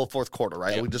 We got the whole 4th quarter,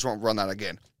 right? We just won't run that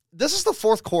again. This is the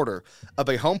 4th quarter of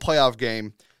a home playoff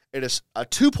game. It is a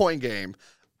 2-point game.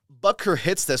 Butker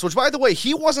hits this, which, by the way,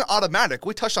 he wasn't automatic.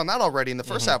 We touched on that already in the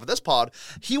first half of this pod.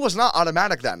 He was not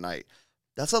automatic that night.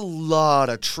 That's a lot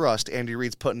of trust Andy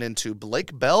Reid's putting into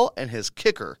Blake Bell and his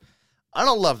kicker. I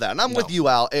don't love that. And I'm with you,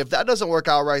 Al. If that doesn't work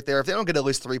out right there, if they don't get at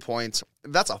least 3 points,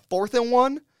 if that's a 4th and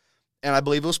 1, and I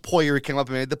believe it was Poyer who came up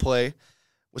and made the play,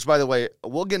 which, by the way,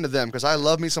 we'll get into them because I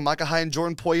love me some Micah Hyde and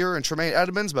Jordan Poyer and Tremaine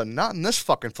Edmonds, but not in this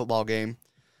fucking football game.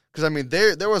 Because, I mean,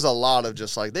 there was a lot of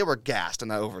just like, they were gassed in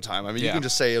that overtime. I mean, you can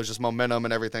just say it was just momentum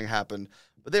and everything happened,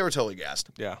 but they were totally gassed.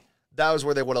 Yeah. That was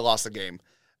where they would have lost the game.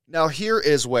 Now, here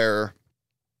is where,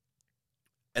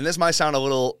 and this might sound a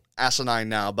little asinine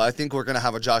now, but I think we're going to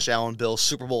have a Josh Allen Bill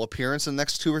Super Bowl appearance in the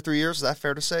next 2 or 3 years. Is that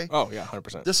fair to say? Oh, yeah,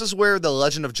 100%. This is where the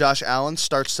legend of Josh Allen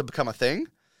starts to become a thing.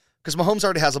 Because Mahomes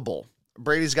already has a bowl.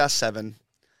 Brady's got 7.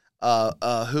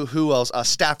 Who else?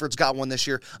 Stafford's got 1 this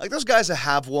year. Like, those guys that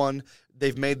have won,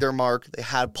 they've made their mark. They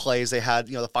had plays. They had,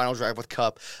 the final drive with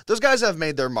Kupp. Those guys have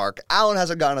made their mark. Allen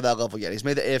hasn't gotten to that level yet. He's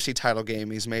made the AFC title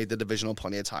game. He's made the divisional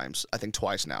plenty of times. I think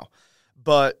twice now.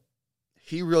 But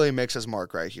he really makes his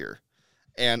mark right here.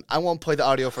 And I won't play the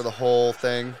audio for the whole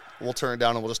thing. We'll turn it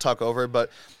down and we'll just talk over it.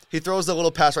 But he throws the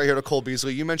little pass right here to Cole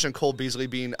Beasley. You mentioned Cole Beasley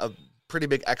being a pretty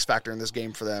big X factor in this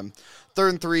game for them. 3rd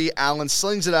and 3, Allen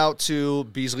slings it out to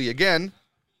Beasley again.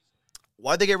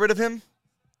 Why'd they get rid of him?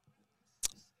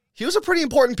 He was a pretty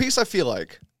important piece, I feel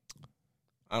like.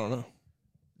 I don't know.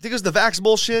 Think it was the Vax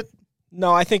bullshit?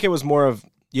 No, I think it was more of,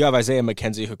 you have Isaiah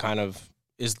McKenzie who kind of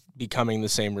is becoming the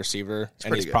same receiver,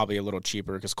 and he's good. probably a little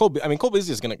cheaper because Cole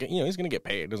Beasley is gonna he's gonna get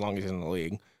paid as long as he's in the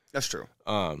league. That's true.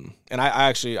 And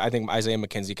I think Isaiah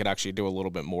McKenzie could actually do a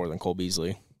little bit more than Cole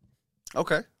Beasley.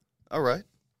 Okay. All right.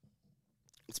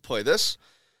 Let's play this.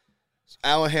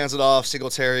 Allen hands it off.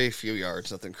 Singletary, few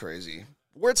yards, nothing crazy.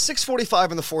 We're at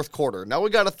 6:45 in the fourth quarter. Now we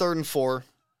got a 3rd and 4.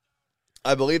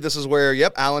 I believe this is where,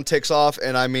 Allen takes off,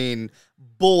 and I mean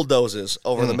bulldozes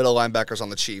over the middle linebackers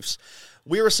on the Chiefs.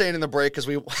 We were saying in the break, because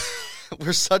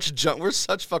we're such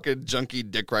fucking junky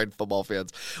dick ride football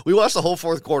fans. We watched the whole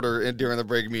fourth quarter during the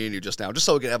break, me and you just now, just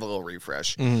so we could have a little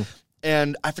refresh.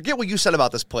 And I forget what you said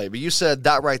about this play, but you said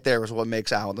that right there is what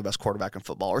makes Allen the best quarterback in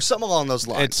football, or something along those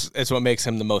lines. It's what makes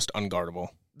him the most unguardable.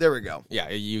 There we go. Yeah,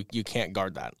 you can't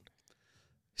guard that.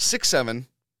 6'7".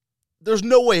 There's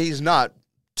no way he's not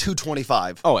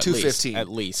 225, 215. At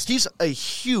least. He's a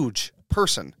huge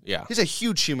person. Yeah. He's a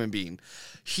huge human being.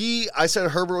 I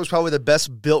said Herbert was probably the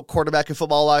best built quarterback in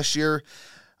football last year.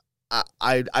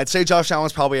 I'd say Josh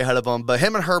Allen's probably ahead of him, but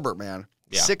him and Herbert, man,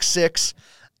 6'6".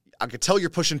 I could tell you're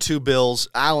pushing 2 bills.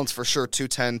 Allen's for sure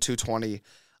 210, 220.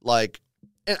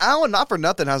 And Allen, not for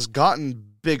nothing, has gotten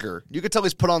bigger. You could tell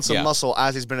he's put on some muscle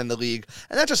as he's been in the league,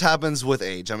 and that just happens with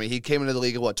age. I mean, he came into the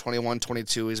league at, 21,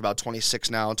 22. He's about 26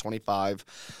 now, 25.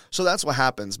 So that's what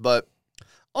happens. But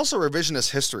also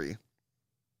revisionist history.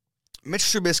 Mitch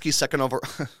Trubisky,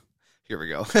 here we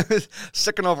go.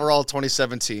 Second overall,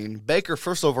 2017. Baker,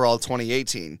 first overall,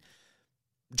 2018.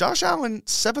 Josh Allen,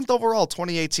 7th overall,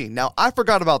 2018. Now, I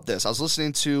forgot about this. I was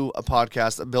listening to a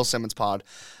podcast, a Bill Simmons pod.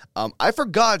 I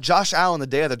forgot Josh Allen, the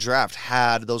day of the draft,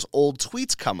 had those old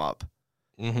tweets come up.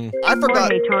 I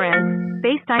forgot. Jorge Torres,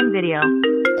 FaceTime video.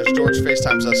 As George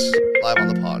FaceTimes us live on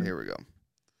the pod. Here we go.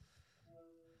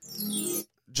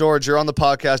 George, you're on the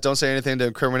podcast. Don't say anything to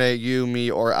incriminate you,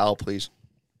 me, or Al, please.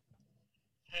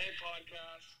 Hey,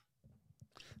 podcast.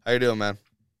 How you doing, man?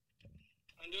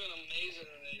 I'm doing amazing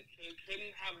today. It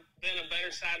couldn't have been a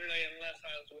better Saturday unless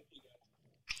I was with you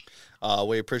guys.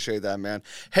 We appreciate that, man.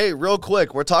 Hey, real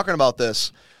quick, we're talking about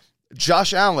this.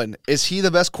 Josh Allen, is he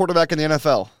the best quarterback in the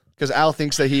NFL? Because Al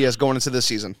thinks that he is going into this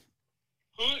season.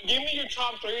 Give me your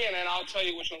top 3, and then I'll tell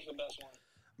you which one's the best one.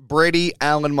 Brady,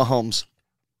 Allen, Mahomes.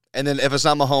 And then if it's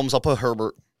not Mahomes, I'll put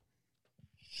Herbert.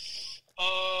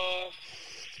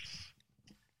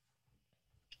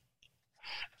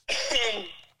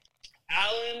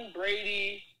 Allen,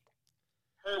 Brady,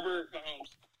 Herbert,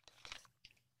 Mahomes.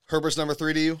 Herbert's number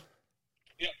 3 to you?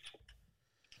 Yep.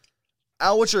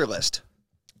 Al, what's your list?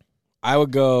 I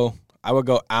would go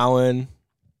Allen.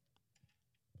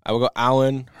 I would go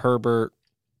Allen, Herbert,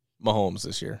 Mahomes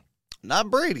this year. Not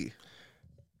Brady.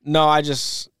 No,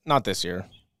 not this year.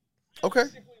 Okay.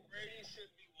 Basically, Brady should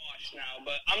be washed now,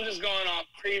 but I'm just going off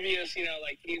previous,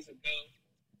 like he's a GOAT.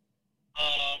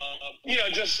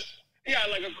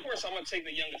 Of course I'm going to take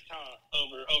the youngest talent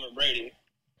over Brady.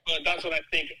 But that's what I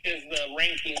think is the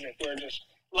ranking if we're just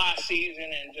last season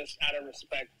and just out of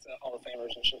respect to Hall of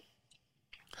Famers and shit.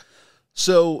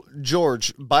 So,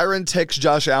 George, Byron takes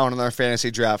Josh Allen in our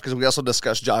fantasy draft because we also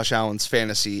discussed Josh Allen's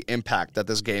fantasy impact that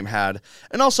this game had.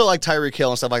 And also like Tyreek Hill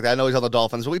and stuff like that. I know he's on the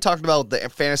Dolphins, but we talked about the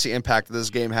fantasy impact that this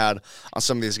game had on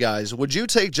some of these guys. Would you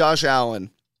take Josh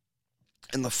Allen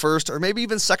in the first or maybe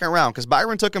even second round? Because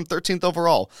Byron took him 13th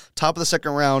overall, top of the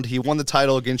second round. He won the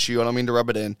title against you. I don't mean to rub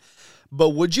it in.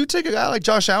 But would you take a guy like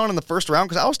Josh Allen in the first round?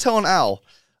 Because I was telling Al,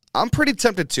 I'm pretty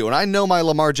tempted to, and I know my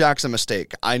Lamar Jackson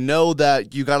mistake. I know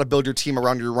that you got to build your team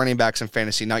around your running backs in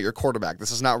fantasy, not your quarterback.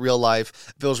 This is not real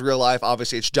life. If it was real life,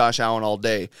 obviously it's Josh Allen all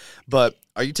day. But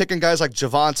are you taking guys like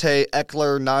Javonte,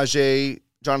 Eckler, Najee,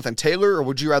 Jonathan Taylor, or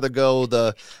would you rather go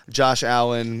the Josh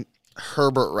Allen,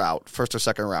 Herbert route, first or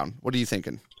second round? What are you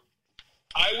thinking?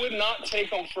 I would not take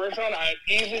him first round. I'd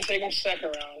easily take him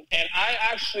second round. And I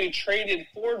actually traded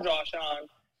for Josh Allen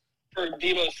for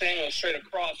Deebo Samuel straight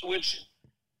across, which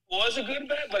was a good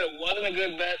bet, but it wasn't a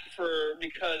good bet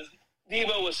because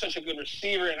Deebo was such a good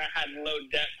receiver and I had low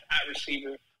depth at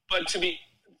receiver. But to be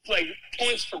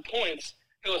points for points,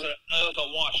 it was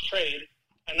a wash trade,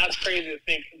 and that's crazy to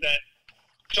think that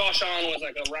Josh Allen was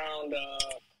around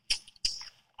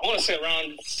I want to say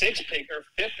around 6th pick or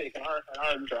 5th pick in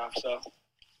our draft. So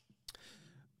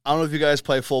I don't know if you guys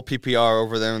play full PPR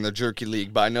over there in the Jerky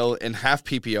League, but I know in half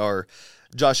PPR,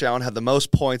 Josh Allen had the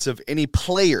most points of any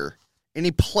player,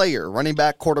 running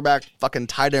back, quarterback, fucking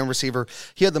tight end, receiver.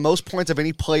 He had the most points of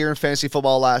any player in fantasy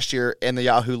football last year in the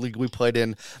Yahoo League we played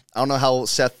in. I don't know how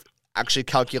Seth actually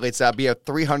calculates that, but he had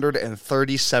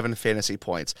 337 fantasy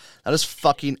points. That is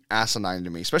fucking asinine to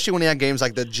me, especially when he had games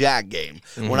like the Jag game,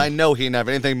 when I know he didn't have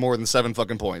anything more than 7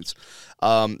 fucking points.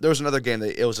 There was another game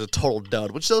that it was a total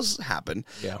dud, which does happen.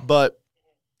 Yeah. But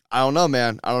I don't know,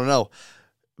 man. I don't know.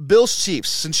 Bills Chiefs,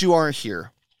 since you aren't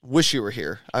here, wish you were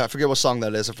here. I forget what song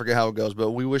that is. I forget how it goes,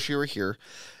 but we wish you were here.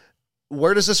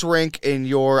 Where does this rank in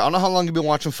your, I don't know how long you've been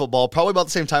watching football, probably about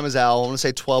the same time as Al. I want to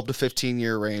say 12 to 15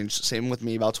 year range. Same with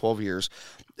me, about 12 years.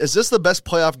 Is this the best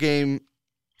playoff game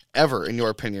ever, in your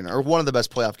opinion, or one of the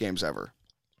best playoff games ever?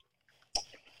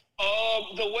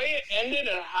 The way it ended,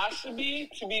 it has to be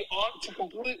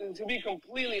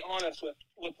completely honest with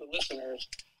the listeners.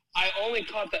 I only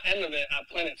caught the end of it at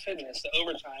Planet Fitness, the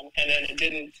overtime, and then it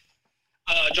didn't.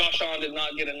 Josh Allen did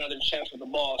not get another chance with the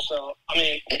ball. So, I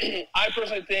mean, I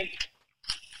personally think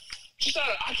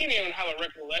I can't even have a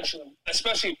recollection of,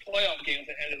 especially playoff games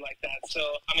that ended like that. So,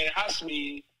 I mean, it has to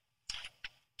be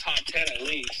top 10 at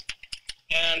least.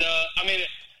 And, I mean,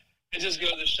 it just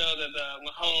goes to show that the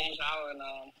Mahomes-Allen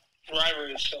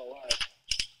rivalry is still alive.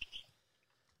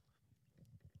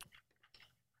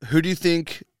 Who do you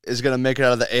think is going to make it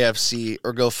out of the AFC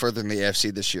or go further in the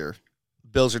AFC this year?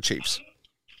 Bills or Chiefs?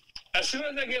 As soon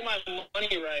as I get my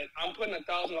money right, I'm putting $1,000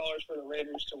 for the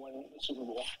Raiders to win the Super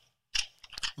Bowl.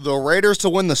 The Raiders to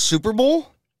win the Super Bowl?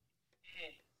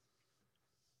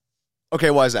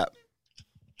 Okay, why is that?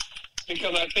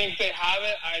 Because I think they have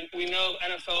it. We know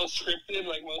NFL is scripted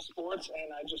like most sports,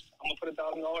 and I'm gonna put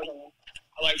 $1,000 on them.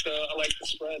 I like the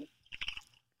spread.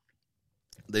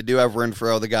 They do have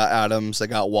Renfro. They got Adams. They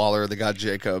got Waller. They got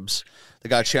Jacobs. They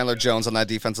got Chandler Jones on that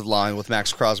defensive line with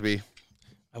Max Crosby.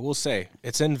 I will say,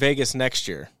 it's in Vegas next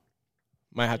year.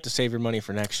 Might have to save your money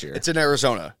for next year. It's in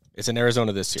Arizona. It's in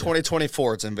Arizona this year.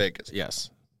 2024, it's in Vegas. Yes.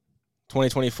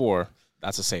 2024,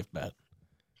 that's a safe bet.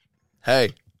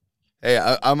 Hey,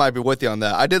 I might be with you on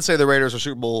that. I did say the Raiders are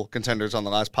Super Bowl contenders on the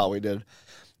last pod we did.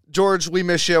 George, we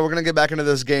miss you. We're going to get back into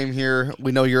this game here.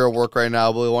 We know you're at work right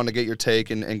now, but we want to get your take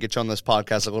and get you on this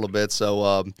podcast a little bit.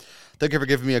 So thank you for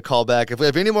giving me a call back. If we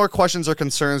have any more questions or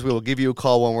concerns, we will give you a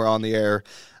call when we're on the air.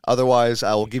 Otherwise,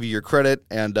 I will give you your credit,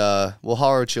 and we'll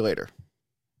holler at you later.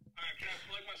 All right, can I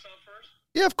plug myself first?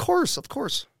 Yeah, of course, of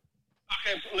course.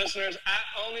 Okay, listeners,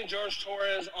 at Only George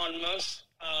Torres on most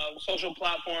social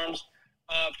platforms.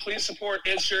 Please support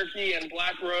It's Jerky and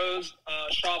Black Rose,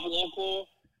 shop local.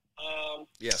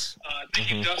 Yes.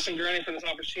 Thank you, Dustin Gurney, for this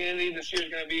opportunity. This year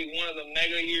is going to be one of the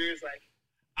mega years. Like,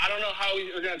 I don't know how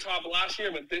we were going to top last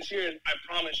year, but this year, I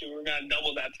promise you, we're going to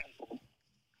double that tenfold.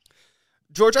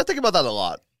 George, I think about that a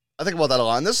lot.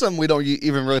 And this is something we don't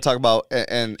even really talk about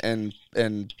in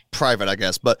private, I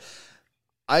guess. But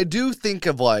I do think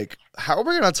of, like, how are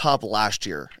we going to top last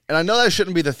year? And I know that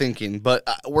shouldn't be the thinking, but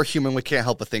we're human. We can't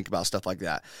help but think about stuff like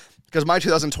that. Because my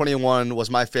 2021 was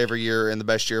my favorite year and the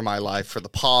best year of my life for the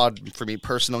pod, for me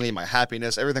personally, my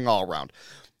happiness, everything all around.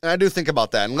 And I do think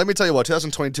about that. And let me tell you what,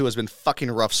 2022 has been fucking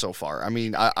rough so far. I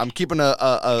mean, I'm keeping I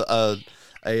want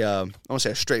to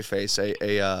say a straight face,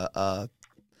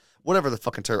 whatever the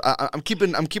fucking term. I'm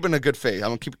keeping a good face.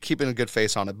 I'm keeping a good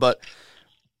face on it. But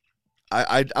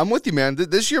I'm with you, man.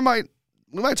 This year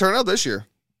we might turn out this year.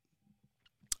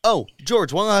 Oh,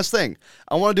 George, one last thing.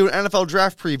 I want to do an NFL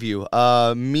draft preview.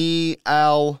 Me,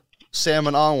 Al, Sam,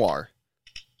 and Anwar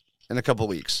in a couple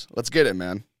weeks. Let's get it,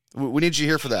 man. We need you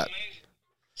here for that.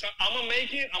 So I'm going to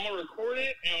make it, I'm going to record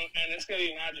it, and it's going to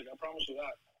be magic. I promise you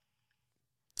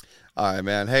that. All right,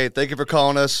 man. Hey, thank you for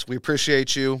calling us. We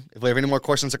appreciate you. If we have any more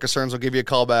questions or concerns, we'll give you a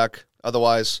call back.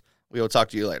 Otherwise, we will talk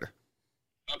to you later.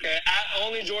 Okay, at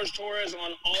Only George Torres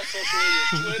on all social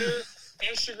media, Twitter,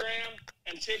 Instagram,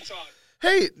 and TikTok.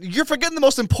 Hey, you're forgetting the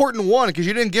most important one because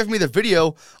you didn't give me the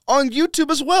video on YouTube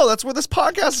as well. That's where this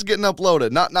podcast is getting uploaded.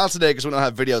 Not today because we don't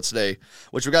have video today,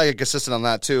 which we got to get consistent on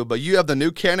that too. But you have the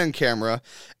new Canon camera,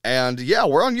 and yeah,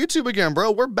 we're on YouTube again,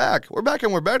 bro. We're back. We're back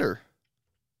and we're better.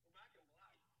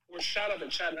 We're shout out to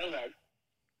Chad Novak.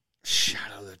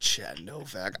 Shout out to Chad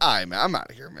Novak. All right, man. I'm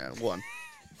out of here, man. One.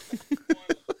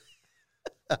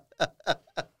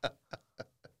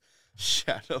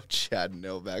 Shout out Chad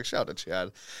Novak. Shout out to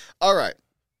Chad. All right.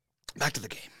 Back to the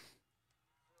game.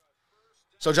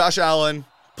 So Josh Allen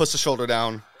puts the shoulder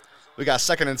down. We got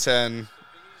 2nd and 10.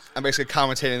 I'm basically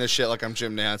commentating this shit like I'm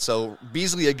Jim Nantz. So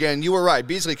Beasley, again, you were right.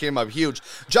 Beasley came up huge.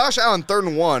 Josh Allen, 3rd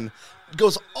and 1,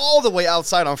 goes all the way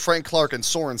outside on Frank Clark and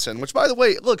Sorensen, which, by the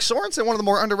way, look, Sorensen, one of the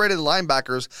more underrated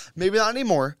linebackers. Maybe not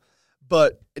anymore.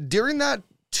 But during that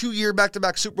 2-year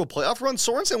back-to-back Super Bowl playoff run,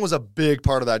 Sorensen was a big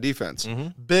part of that defense.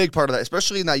 Big part of that,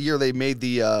 especially in that year they made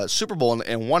the Super Bowl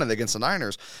and won it against the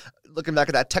Niners. Looking back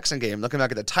at that Texan game, looking back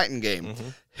at the Titan game,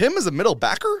 him as a middle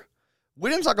backer, we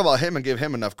didn't talk about him and give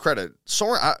him enough credit.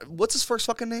 What's his first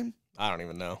fucking name? I don't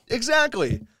even know.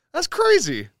 Exactly. That's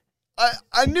crazy.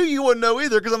 I knew you wouldn't know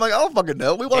either because I'm like, I don't fucking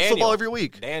know. We watch football every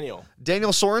week. Daniel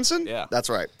Sorensen? Yeah. That's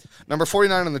right. Number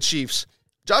 49 on the Chiefs.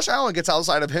 Josh Allen gets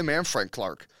outside of him and Frank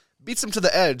Clark. Beats him to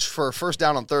the edge for a first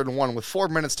down on 3rd and 1 with 4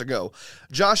 minutes to go.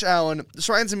 Josh Allen, this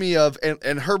reminds me of,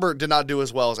 and Herbert did not do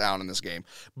as well as Allen in this game,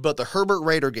 but the Herbert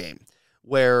Raider game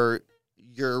where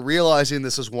you're realizing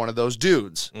this is one of those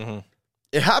dudes. Mm-hmm.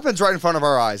 It happens right in front of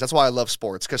our eyes. That's why I love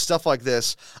sports, because stuff like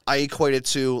this, I equate it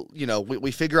to, we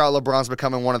figure out LeBron's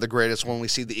becoming one of the greatest when we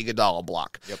see the Iguodala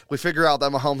block. Yep. We figure out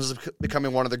that Mahomes is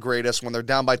becoming one of the greatest when they're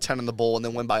down by 10 in the bowl and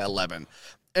then win by 11.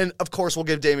 And, of course, we'll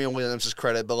give Damian Williams his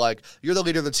credit, but, you're the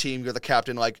leader of the team, you're the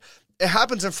captain. It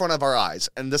happens in front of our eyes,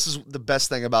 and this is the best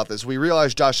thing about this. We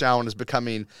realize Josh Allen is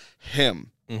becoming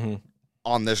him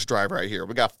on this drive right here.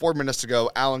 We got 4 minutes to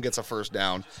go. Allen gets a first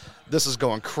down. This is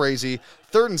going crazy.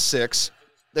 3rd and 6.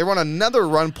 They run another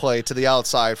run play to the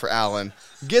outside for Allen.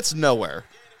 Gets nowhere.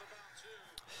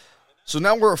 So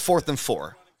now we're at 4th and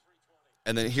 4.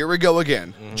 And then here we go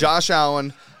again. Josh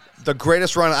Allen, the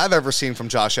greatest run I've ever seen from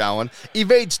Josh Allen,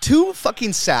 evades 2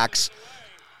 fucking sacks,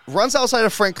 runs outside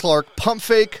of Frank Clark, pump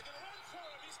fake,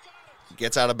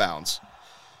 gets out of bounds.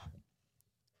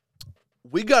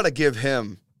 We got to give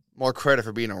him more credit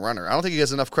for being a runner. I don't think he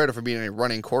gets enough credit for being a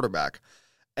running quarterback.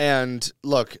 And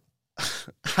look,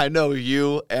 I know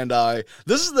you and I.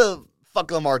 This is the Fuck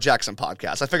Lamar Jackson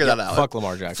podcast. I figured that out. Fuck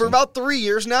Lamar Jackson. For about 3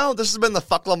 years now, this has been the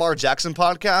Fuck Lamar Jackson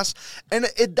podcast. And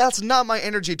that's not my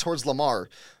energy towards Lamar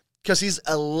because he's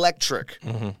electric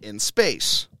in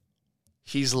space.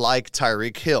 He's like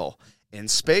Tyreek Hill. In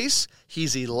space,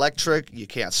 he's electric. You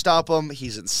can't stop him.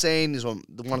 He's insane. He's one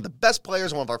of the best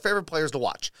players, one of our favorite players to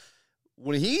watch.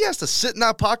 When he has to sit in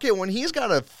that pocket, when he's got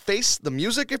to face the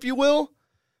music, if you will,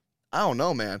 I don't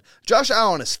know, man. Josh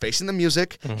Allen is facing the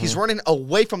music. He's running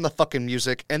away from the fucking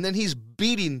music, and then he's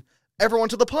beating everyone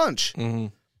to the punch.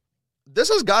 This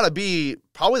has got to be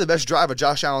probably the best drive of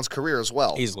Josh Allen's career as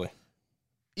well.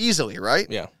 Easily, right?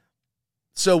 Yeah.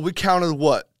 So we counted,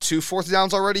 2 4th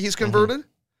downs already he's converted?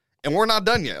 And we're not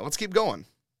done yet. Let's keep going.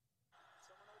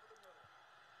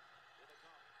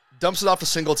 Dumps it off to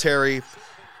Singletary.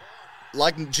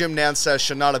 Like Jim Nantz says,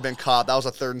 should not have been caught. That was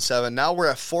a 3rd and 7. Now we're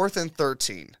at 4th and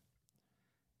 13.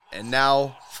 And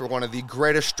now for one of the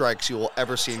greatest strikes you will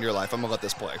ever see in your life. I'm going to let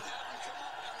this play.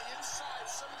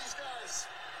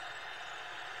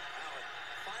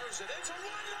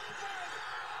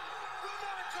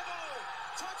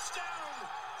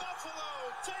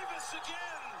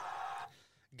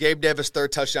 Gabe Davis,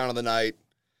 3rd touchdown of the night.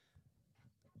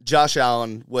 Josh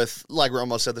Allen with, like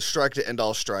Romo said, the strike to end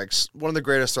all strikes. One of the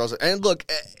greatest throws. And look,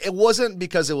 it wasn't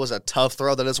because it was a tough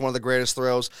throw that is one of the greatest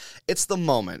throws. It's the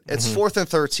moment. It's 4th and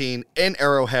 13 in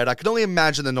Arrowhead. I can only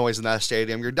imagine the noise in that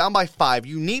stadium. You're down by 5.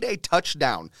 You need a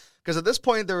touchdown. Because at this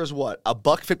point, there was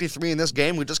 $1:53 in this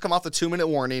game. We just come off the 2-minute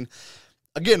warning.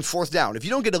 Again, 4th down. If you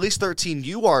don't get at least 13,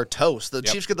 you are toast. The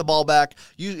Chiefs get the ball back.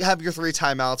 You have your 3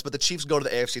 timeouts, but the Chiefs go to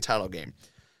the AFC title game.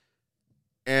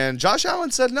 And Josh Allen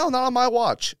said, no, not on my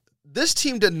watch. This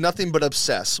team did nothing but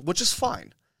obsess, which is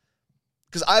fine.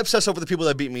 Because I obsess over the people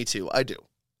that beat me too. I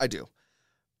do.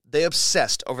 They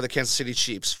obsessed over the Kansas City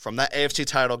Chiefs from that AFC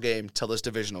title game till this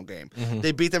divisional game.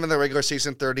 They beat them in the regular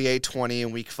season 38-20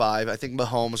 in week 5. I think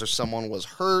Mahomes or someone was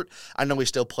hurt. I know he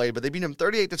still played, but they beat them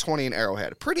 38-20 in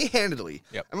Arrowhead. Pretty handily.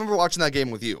 Yep. I remember watching that game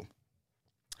with you.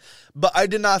 But I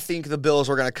did not think the Bills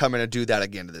were going to come in and do that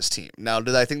again to this team. Now,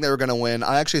 did I think they were going to win?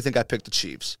 I actually think I picked the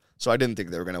Chiefs, so I didn't think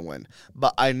they were going to win.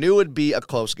 But I knew it'd be a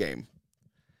close game.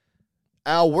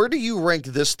 Al, where do you rank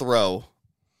this throw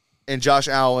in Josh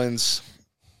Allen's,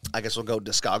 I guess we'll go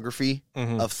discography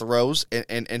of throws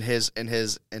in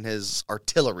his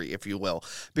artillery, if you will?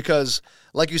 Because,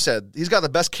 like you said, he's got the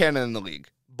best cannon in the league,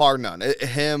 bar none.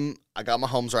 I got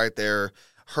Mahomes right there.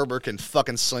 Herbert can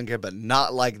fucking sling it, but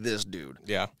not like this dude.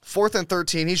 Yeah. 4th and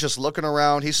 13, he's just looking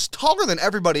around. He's taller than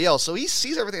everybody else, so he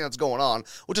sees everything that's going on,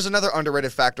 which is another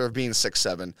underrated factor of being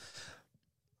 6'7".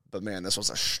 But, man, this was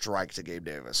a strike to Gabe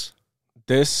Davis.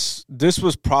 This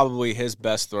was probably his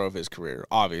best throw of his career,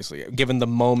 obviously. Given the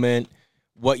moment,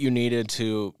 what you needed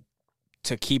to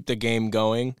keep the game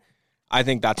going, I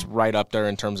think that's right up there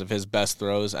in terms of his best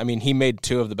throws. I mean, he made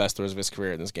 2 of the best throws of his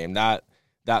career in this game. That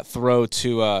throw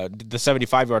to the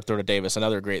 75-yard throw to Davis,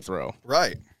 another great throw.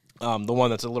 Right. The one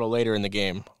that's a little later in the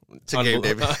game. To Gabe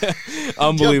Davis.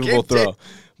 Unbelievable throw.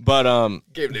 But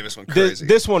Gabe Davis went crazy.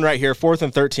 This one right here, 4th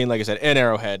and 13, like I said, in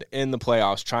Arrowhead, in the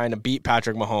playoffs, trying to beat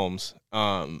Patrick Mahomes.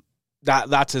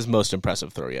 That's his most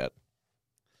impressive throw yet.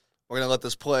 We're going to let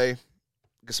this play.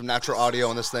 Get some natural audio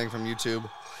on this thing from YouTube.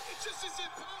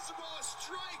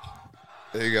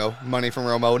 There you go. Money from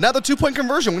Romo. Now the 2-point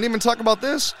conversion. We didn't even talk about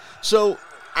this. So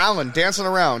Allen dancing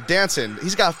around, dancing.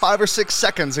 He's got 5 or 6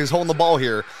 seconds. He's holding the ball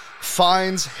here.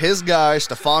 Finds his guy,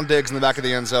 Stephon Diggs, in the back of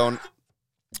the end zone.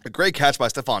 A great catch by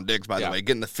Stephon Diggs, by the Yeah. way,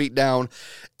 getting the feet down.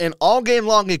 And all game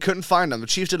long, he couldn't find them. The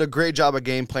Chiefs did a great job of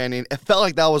game planning. It felt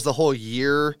like that was the whole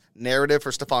year narrative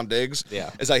for Stephon Diggs. Yeah.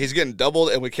 It's like he's getting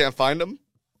doubled and we can't find him.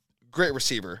 Great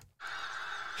receiver.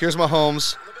 Here's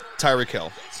Mahomes, Tyreek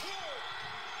Hill.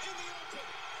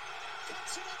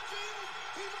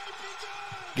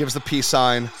 Gives the peace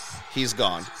sign. He's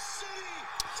gone.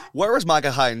 Where was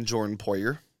Micah Hyde and Jordan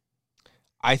Poyer?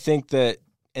 I think that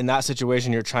in that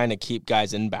situation, you're trying to keep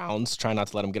guys in bounds, trying not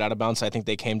to let them get out of bounds. So I think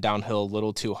they came downhill a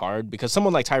little too hard because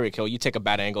someone like Tyreek Hill, you take a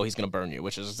bad angle, he's going to burn you,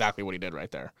 which is exactly what he did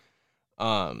right there.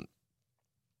 And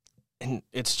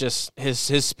it's just his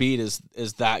speed is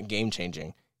that game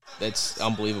changing. It's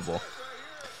unbelievable.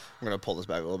 I'm going to pull this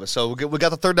back a little bit. So we got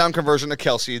the third down conversion to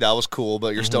Kelsey. That was cool,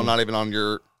 but you're still not even on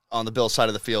the Bills side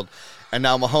of the field. And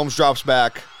now Mahomes drops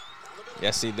back.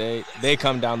 Yeah, see, they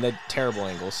come down. They terrible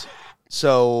angles.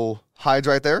 So Hyde's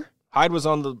right there. Hyde was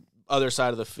on the other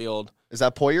side of the field. Is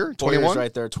that Poyer? Poyer's 21?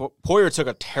 right there. Poyer took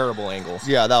a terrible angle.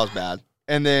 Yeah, that was bad.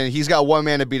 And then he's got one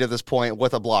man to beat at this point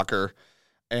with a blocker.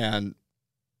 And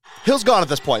Hill's gone at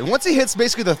this point. Once he hits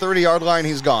basically the 30-yard line,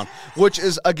 he's gone. Which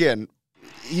is, again,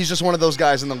 he's just one of those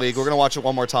guys in the league. We're going to watch it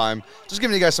one more time. Just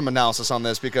giving you guys some analysis on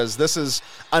this because this is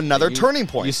another turning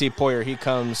point. You see Poyer, he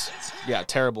comes,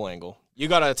 terrible angle. You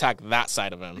got to attack that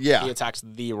side of him. Yeah. He attacks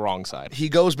the wrong side. He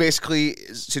goes basically,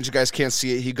 since you guys can't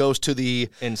see it, he goes to the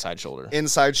Inside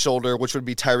shoulder. Which would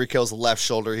be Tyreek Hill's left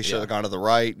shoulder. He should have gone to the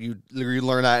right. You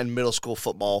learn that in middle school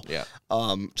football. Yeah.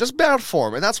 Just bad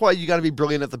form. And that's why you got to be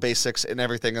brilliant at the basics and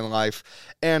everything in life.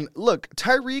 And look,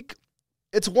 Tyreek,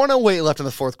 it's 1:08 left in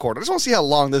the fourth quarter. I just want to see how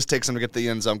long this takes him to get to the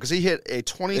end zone because he hit a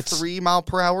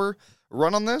 23-mile-per-hour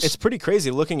run on this. It's pretty crazy.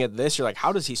 Looking at this, you're like,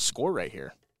 how does he score right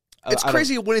here? It's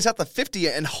crazy when he's at the 50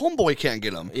 and homeboy can't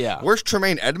get him. Yeah. Where's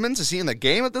Tremaine Edmonds? Is he in the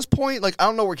game at this point? Like, I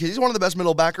don't know where he's one of the best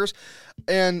middle backers.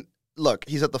 And look,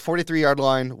 he's at the 43-yard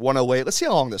line, 1:08. Let's see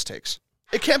how long this takes.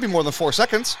 It can't be more than 4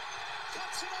 seconds.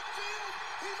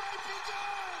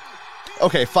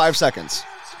 Okay, 5 seconds.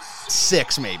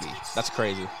 6 maybe. That's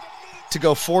crazy. To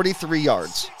go 43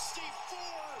 yards.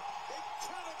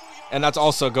 And that's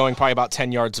also going probably about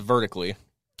 10 yards vertically.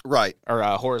 Right. Or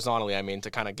horizontally, to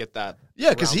kind of get that.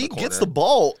 Yeah, because he gets the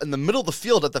ball in the middle of the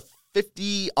field at the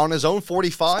 50 on his own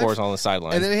 45. Scores on the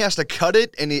sideline. And then he has to cut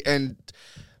it, and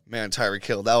man, Tyreek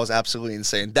Hill, that was absolutely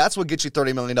insane. That's what gets you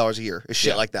 $30 million a year, is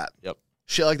shit like that. Yep.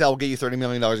 Shit like that will get you $30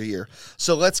 million a year.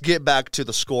 So let's get back to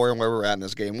the score and where we're at in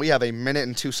this game. We have 1 minute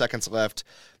and 2 seconds left.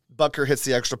 Butker hits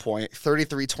the extra point,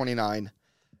 33-29.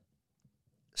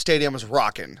 Stadium is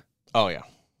rocking. Oh, yeah.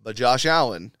 But Josh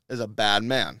Allen is a bad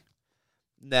man.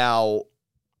 Now,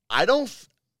 I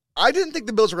didn't think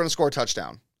the Bills were going to score a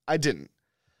touchdown. I didn't.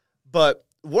 But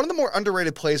one of the more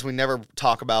underrated plays we never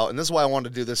talk about, and this is why I wanted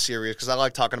to do this series, because I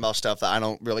like talking about stuff that I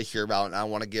don't really hear about, and I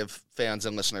want to give fans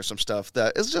and listeners some stuff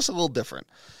that is just a little different.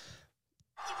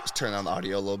 Let's turn on the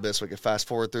audio a little bit so we can fast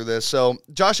forward through this. So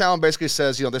Josh Allen basically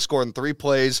says, they scored in 3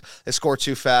 plays. They scored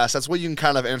too fast. That's what you can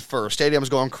kind of infer. Stadium's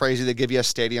going crazy. They give you a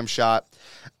stadium shot.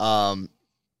 And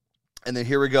then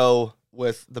here we go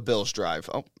with the Bills drive.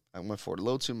 Oh, I went forward a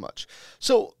little too much.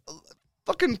 So,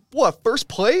 first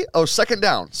play? Oh, second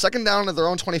down. Second down at their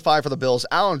own 25 for the Bills.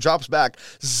 Allen drops back,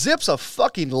 zips a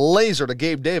fucking laser to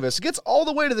Gabe Davis, gets all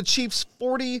the way to the Chiefs'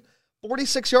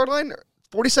 46-yard line,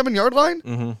 47-yard line.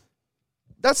 Mm-hmm.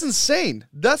 That's insane.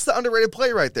 That's the underrated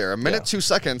play right there. 1 minute, 2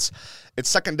 seconds. It's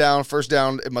second down, first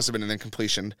down. It must have been an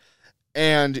incompletion.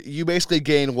 And you basically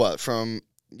gain what?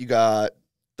 You got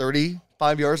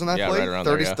 35 yards on that play? Right around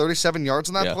 37 yards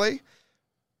on that play?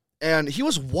 And he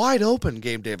was wide open,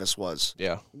 Gabe Davis was.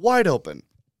 Yeah. Wide open.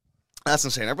 That's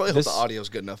insane. I really hope the audio is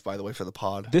good enough, by the way, for the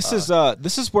pod. This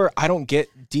is where I don't get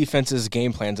defenses'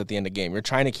 game plans at the end of the game. You're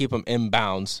trying to keep them in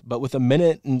bounds, but with 1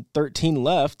 minute and 13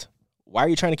 left, why are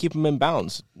you trying to keep them in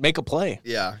bounds? Make a play.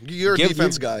 Yeah, you're a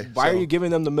defense guy. Why are you giving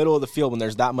them the middle of the field when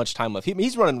there's that much time left?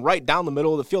 He's running right down the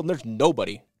middle of the field, and there's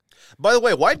nobody. By the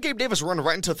way, why'd Gabe Davis run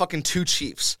right into fucking 2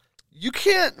 Chiefs? You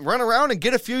can't run around and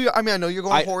get a few. I know you're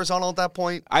going horizontal at that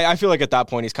point. I feel like at that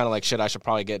point he's kind of like, shit, I should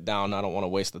probably get down. I don't want to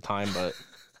waste the time, but...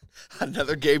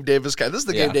 Another Gabe Davis guy. This is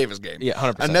the Gabe Davis game. Yeah,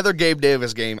 100%. Another Gabe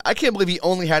Davis game. I can't believe he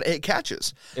only had 8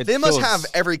 catches. They must have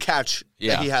every catch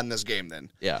that he had in this game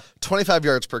then. Yeah. 25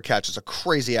 yards per catch is a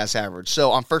crazy-ass average.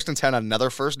 So on 1st and 10, another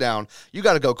first down, you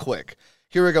got to go quick.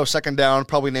 Here we go, second down,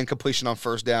 probably an incompletion on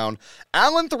first down.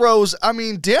 Allen throws,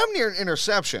 damn near an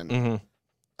interception.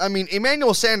 Mm-hmm.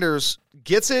 Emmanuel Sanders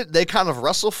gets it. They kind of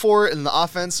wrestle for it in the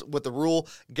offense with the rule,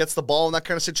 gets the ball in that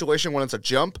kind of situation when it's a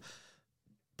jump.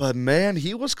 But, man,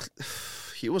 he was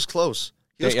close. He was close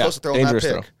to throwing that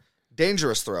pick.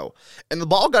 Dangerous throw. And the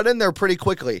ball got in there pretty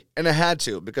quickly, and it had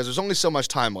to because there's only so much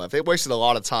time left. They wasted a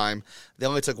lot of time. They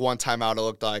only took one timeout, it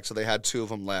looked like, so they had 2 of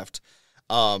them left.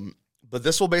 But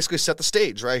this will basically set the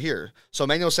stage right here. So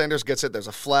Emmanuel Sanders gets it. There's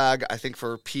a flag, I think,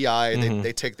 for PI.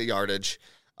 They take the yardage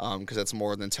because that's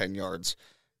more than 10 yards.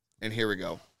 And here we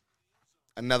go.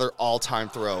 Another all-time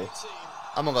throw.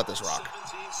 I'm going to let this rock.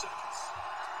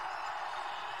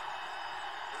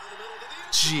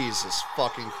 Jesus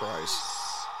fucking Christ.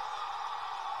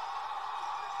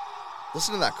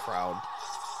 Listen to that crowd.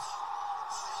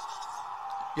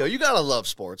 Yo, you got to love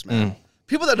sports, man.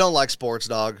 People that don't like sports,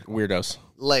 dog. Weirdos.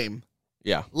 Lame.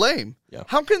 Yeah. Lame. Yeah.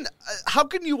 How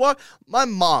can you watch? My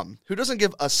mom, who doesn't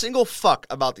give a single fuck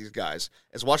about these guys,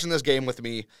 is watching this game with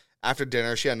me after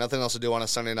dinner. She had nothing else to do on a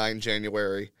Sunday night in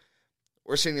January.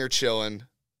 We're sitting here chilling.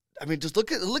 I mean, just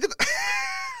look at look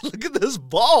at this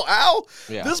ball, Al.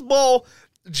 Yeah. This ball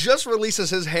just releases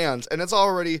his hands, and it's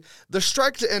already the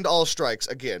strike to end all strikes.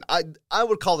 Again, I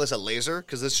would call this a laser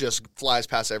because this just flies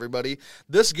past everybody.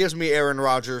 This gives me Aaron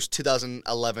Rodgers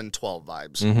 2011-12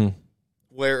 vibes,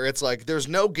 where it's like there's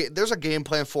a game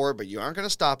plan for it, but you aren't going to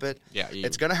stop it. Yeah,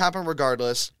 it's going to happen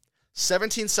regardless.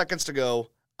 17 seconds to go.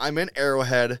 I'm in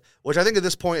Arrowhead, which I think at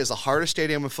this point is the hardest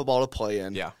stadium in football to play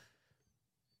in. Yeah.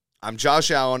 I'm Josh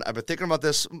Allen. I've been thinking about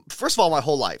this, first of all, my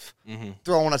whole life,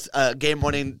 throwing a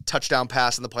game-winning touchdown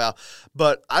pass in the playoff.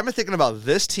 But I've been thinking about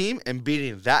this team and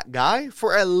beating that guy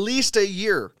for at least a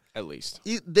year. At least.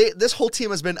 This whole team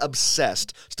has been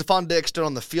obsessed. Stephon Diggs stood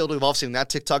on the field. We've all seen that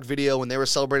TikTok video when they were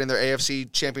celebrating their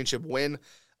AFC championship win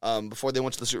before they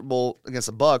went to the Super Bowl against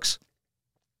the Bucs.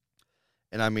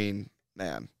 And I mean,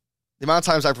 man, the amount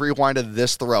of times I've rewinded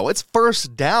this throw, it's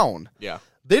first down. Yeah.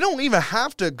 They don't even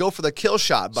have to go for the kill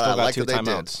shot, but I like that they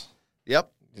timeouts. did.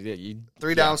 Yep. Yeah,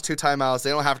 3 downs, 2 timeouts.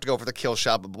 They don't have to go for the kill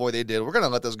shot, but boy, they did. We're going to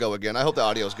let this go again. I hope the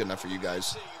audio is good enough for you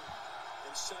guys.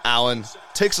 Allen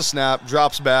takes a snap,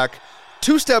 drops back,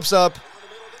 2 steps up,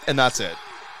 and that's it.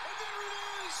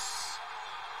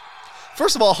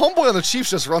 First of all, homeboy on the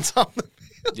Chiefs just runs off the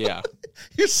field. Yeah.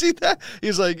 You see that?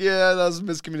 He's like, yeah, that was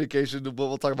miscommunication.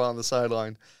 We'll talk about it on the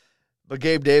sideline. But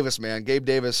Gabe Davis, man. Gabe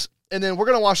Davis. And then we're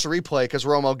going to watch the replay because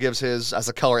Romo gives his, as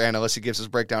a color analyst, he gives his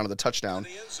breakdown of the touchdown.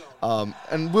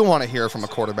 And we want to hear from a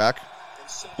quarterback.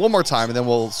 One more time, and then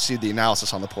we'll see the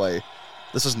analysis on the play.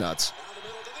 This is nuts.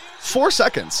 4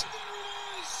 seconds.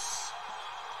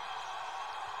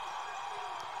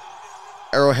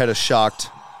 Arrowhead is shocked.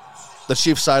 The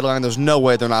Chiefs sideline, there's no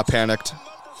way they're not panicked.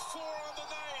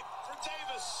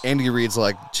 Andy Reid's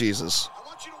like, Jesus. I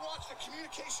want you to watch the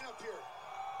communication up here.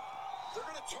 They're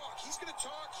going to talk. He's going to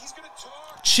talk. He's going to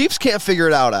talk. Chiefs can't figure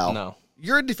it out, Al. No.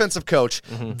 You're a defensive coach.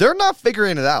 They're not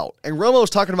figuring it out. And Romo's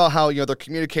talking about how, they're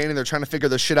communicating, they're trying to figure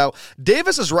this shit out.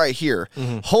 Davis is right here.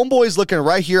 Homeboy's looking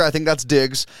right here. I think that's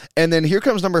Diggs. And then here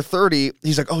comes number 30.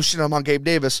 He's like, oh, shit, I'm on Gabe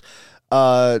Davis.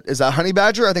 Is that Honey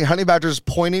Badger? I think Honey Badger's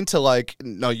pointing to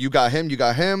no, you got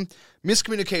him.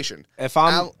 Miscommunication. If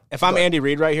I'm Andy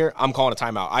Reid right here, I'm calling a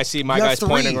timeout. I see my guys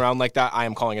pointing around like that. I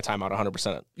am calling a timeout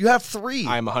 100%. You have 3.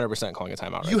 I am 100% calling a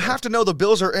timeout. You have to know the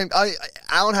Bills are, and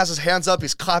Allen has his hands up.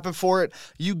 He's clapping for it.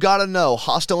 You got to know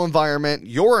hostile environment,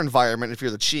 your environment if you're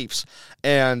the Chiefs.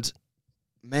 And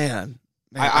man,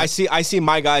 I see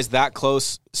my guys that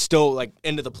close, still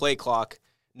into the play clock,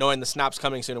 knowing the snap's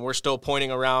coming soon, and we're still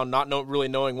pointing around, not really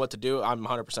knowing what to do. I'm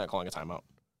 100% calling a timeout.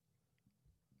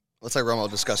 Let's let Romo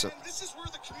discuss it. This is where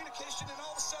the communication and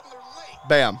all of a sudden they're late.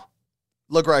 Bam.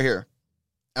 Look right here.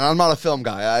 And I'm not a film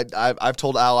guy. I've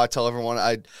told Al, I tell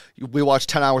everyone, we watch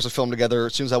 10 hours of film together.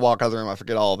 As soon as I walk out of the room, I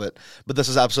forget all of it. But this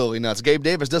is absolutely nuts. Gabe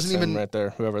Davis doesn't even... right there,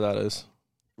 whoever that is.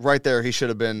 Right there, he should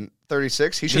have been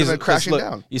 36. He should have been crashing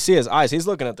down. You see his eyes. He's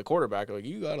looking at the quarterback.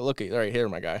 You got to look at right here,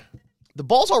 my guy. The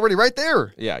ball's already right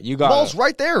there. Yeah, you got the ball's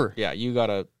right there. Yeah, you got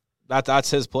to...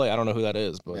 That's his play. I don't know who that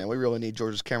is. But man, we really need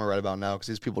George's camera right about now because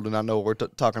these people do not know what we're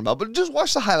talking about. But just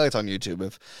watch the highlights on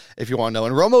YouTube if you want to know.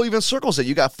 And Romo even circles it.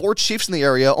 You got 4 Chiefs in the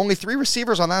area, only 3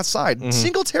 receivers on that side.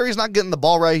 Singletary's not getting the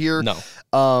ball right here.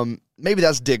 No. Maybe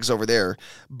that's Diggs over there.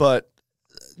 But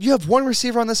you have 1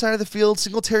 receiver on this side of the field.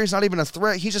 Singletary's not even a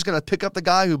threat. He's just going to pick up the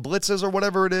guy who blitzes or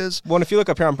whatever it is. Well, and if you look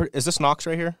up here, is this Knox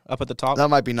right here up at the top? That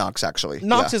might be Knox, actually.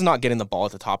 Knox is not getting the ball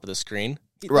at the top of the screen.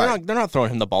 Right. They're not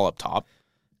throwing him the ball up top.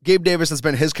 Gabe Davis has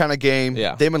been his kind of game.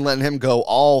 Yeah. They've been letting him go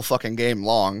all fucking game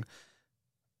long.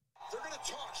 They're going to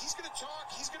talk. He's going to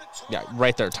talk. He's going to talk. Yeah,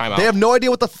 right there. Timeout. They have no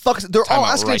idea what the fuck. They're all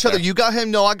Timeout asking right each other, there. you got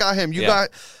him? No, I got him. You got...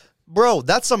 Bro,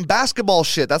 that's some basketball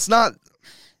shit. That's not...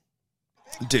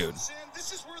 Dude.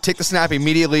 Take the snap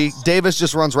immediately. Davis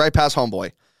just runs right past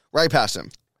homeboy. Right past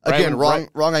him. Again, wrong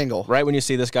angle. Right when you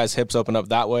see this guy's hips open up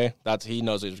that way, he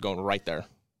knows he's going right there.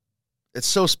 It's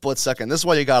so split second. This is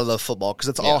why you got to love football, because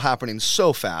it's all happening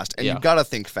so fast, and you got to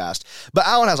think fast. But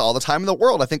Allen has all the time in the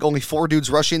world. I think only 4 dudes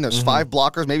rushing. There's 5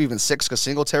 blockers, maybe even 6, because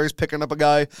Singletary's picking up a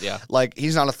guy. Yeah. Like,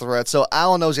 he's not a threat. So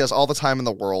Allen knows he has all the time in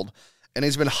the world, and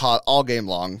he's been hot all game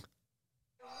long.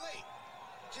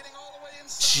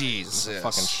 Jesus.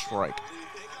 Fucking strike.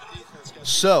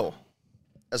 So,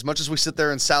 as much as we sit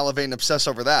there and salivate and obsess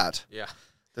over that,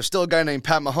 there's still a guy named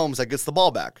Pat Mahomes that gets the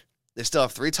ball back. They still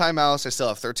have 3 timeouts. They still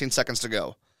have 13 seconds to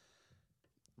go.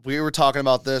 We were talking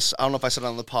about this. I don't know if I said it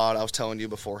on the pod. I was telling you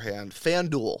beforehand.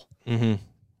 FanDuel,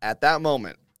 at that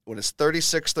moment, when it's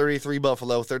 36-33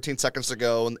 Buffalo, 13 seconds to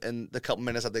go, and the couple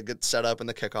minutes that they get set up in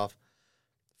the kickoff,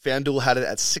 FanDuel had it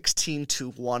at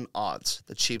 16-1 odds.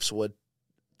 The Chiefs would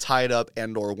tie it up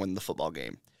and or win the football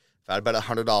game. If I had bet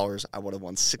 $100, I would have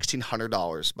won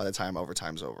 $1,600 by the time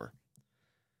overtime's over.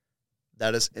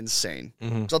 That is insane.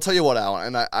 So I'll tell you what,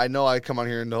 Alan, and I know I come on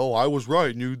here and I was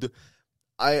right.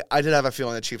 I did have a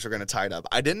feeling the Chiefs were going to tie it up.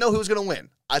 I didn't know who was going to win.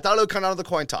 I thought it would come out of the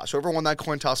coin toss. Whoever won that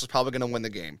coin toss is probably going to win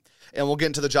the game. And we'll get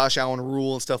into the Josh Allen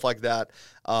rule and stuff like that,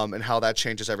 and how that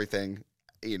changes everything,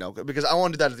 because I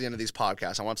want to do that at the end of these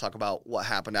podcasts. I want to talk about what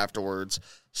happened afterwards,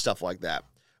 stuff like that.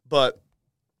 But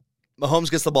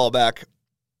Mahomes gets the ball back.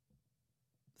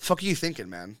 The fuck are you thinking,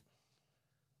 man?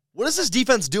 What is this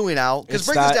defense doing, Al? Because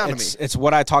break this down to me. It's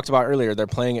what I talked about earlier. They're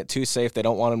playing it too safe. They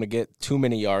don't want him to get too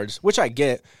many yards, which I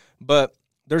get. But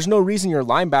there's no reason your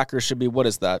linebacker should be,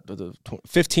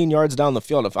 15 yards down the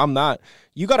field. If I'm not,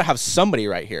 you got to have somebody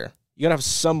right here. You got to have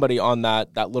somebody on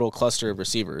that little cluster of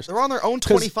receivers. They're on their own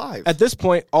 25. At this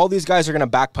point, all these guys are going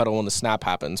to backpedal when the snap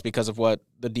happens because of what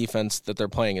the defense that they're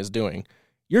playing is doing.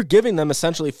 You're giving them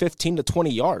essentially 15 to 20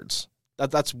 yards.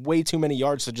 That's way too many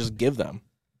yards to just give them.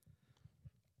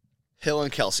 Hill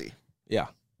and Kelsey. Yeah.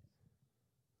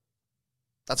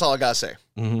 That's all I got to say.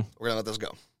 We're going to let this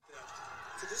go.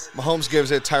 Mahomes gives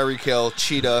it, Tyreek Hill,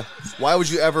 cheetah. Why would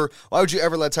you ever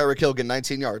let Tyreek Hill get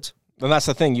 19 yards? And that's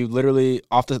the thing. You literally,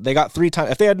 they got 3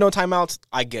 times. If they had no timeouts,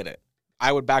 I get it.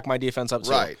 I would back my defense up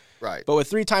too. Right. But with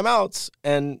 3 timeouts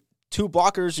and 2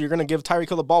 blockers, you're going to give Tyreek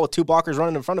Hill the ball with 2 blockers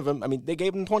running in front of him. I mean, they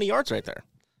gave him 20 yards right there.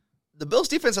 The Bills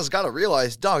defense has got to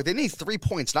realize, dog, they need 3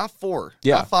 points, not 4.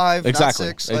 Yeah. Not 5, exactly.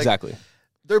 not 6. Exactly.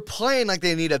 They're playing like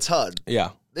they need a tud. Yeah.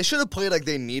 They should have played like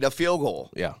they need a field goal.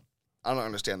 Yeah. I don't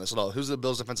understand this at all. Who's the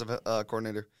Bills defensive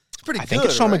coordinator? It's pretty good. I think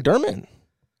it's Sean right? McDermott.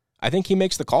 I think he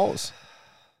makes the calls.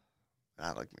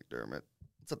 I like McDermott.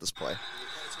 Let's let this play.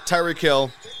 Tyreek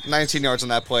Hill, 19 yards on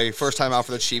that play. First time out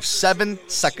for the Chiefs. 7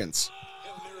 seconds.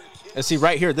 And see,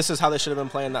 right here, this is how they should have been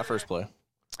playing that first play.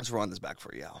 Let's run this back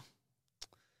for you, Al.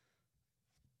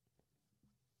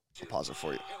 I'll pause it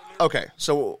for you. Okay,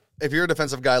 so if you're a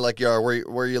defensive guy like you are, where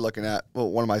are you looking at? Well,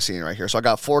 what am I seeing right here? So I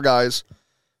got 4 guys.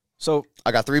 So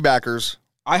I got 3 backers.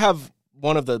 I have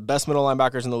one of the best middle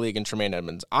linebackers in the league in Tremaine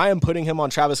Edmonds. I am putting him on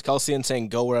Travis Kelce and saying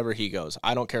go wherever he goes.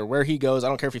 I don't care where he goes. I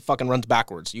don't care if he fucking runs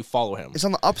backwards. You follow him. It's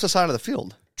on the opposite side of the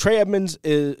field.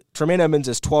 Tremaine Edmonds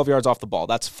is 12 yards off the ball.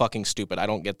 That's fucking stupid. I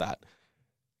don't get that.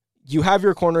 You have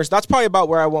your corners. That's probably about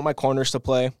where I want my corners to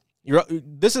play.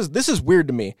 This is weird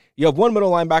to me. You have one middle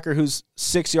linebacker who's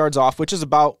 6 yards off, that's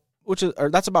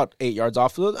about 8 yards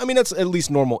off. I mean, that's at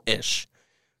least normal-ish.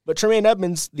 But Tremaine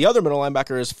Edmonds, the other middle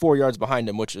linebacker, is 4 yards behind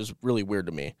him, which is really weird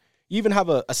to me. You even have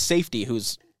a safety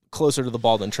who's closer to the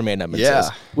ball than Tremaine Edmonds is,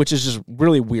 which is just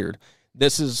really weird. They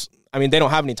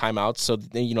don't have any timeouts, so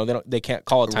they can't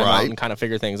call a timeout and kind of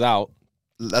figure things out.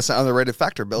 That's an underrated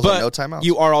factor. Bills have no timeouts.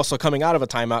 You are also coming out of a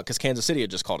timeout because Kansas City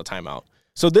had just called a timeout.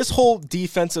 So this whole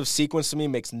defensive sequence to me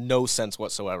makes no sense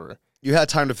whatsoever. You had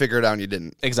time to figure it out and you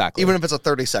didn't. Exactly. Even if it's a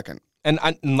 30-second. And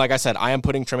like I said, I am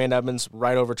putting Tremaine Edmonds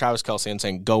right over Travis Kelce and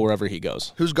saying go wherever he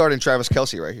goes. Who's guarding Travis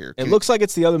Kelce right here? It looks like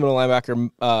it's the other middle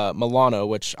linebacker, Milano,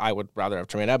 which I would rather have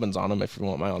Tremaine Edmonds on him if you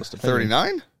want my honest opinion.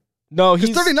 39? No,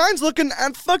 he's 39's looking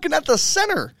at fucking at the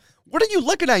center. What are you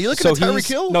looking at? You looking at Tyreek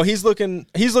Hill? No, he's looking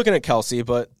at Kelce,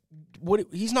 but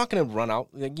he's not going to run out.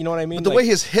 You know what I mean? But the way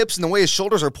his hips and the way his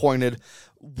shoulders are pointed,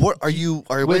 what are you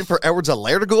waiting for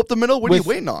Edwards-Helaire to go up the middle? What are you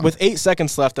waiting on? With 8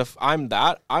 seconds left, if I'm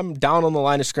down on the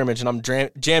line of scrimmage and I'm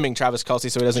jamming Travis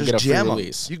Kelce so he doesn't get a free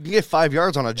release. You can get 5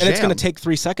 yards on a jam. And it's going to take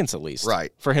 3 seconds at least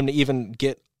for him to even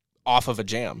get off of a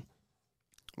jam.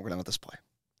 We're going to let this play.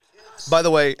 By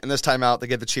the way, in this timeout, they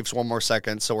give the Chiefs 1 more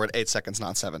second, so we're at 8 seconds,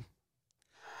 not 7.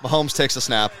 Mahomes takes the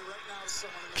snap.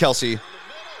 Kelce.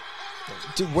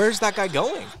 Dude, where's that guy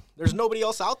going? There's nobody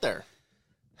else out there.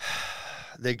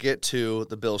 They get to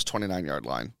the Bills' 29-yard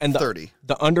line. And 30.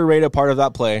 The underrated part of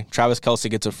that play, Travis Kelce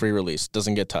gets a free release,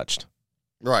 doesn't get touched.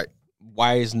 Right.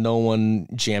 Why is no one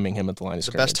jamming him at the line of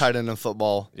scrimmage? The best tight end in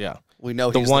football. Yeah. We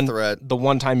know he's the threat. The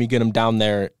one time you get him down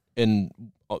there in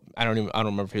I don't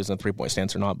remember if he was in a 3-point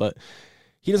stance or not, but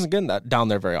he doesn't get that down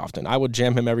there very often. I would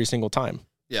jam him every single time.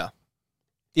 Yeah.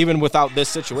 Even without this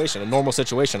situation, a normal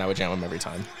situation, I would jam him every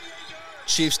time.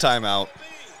 Chiefs timeout.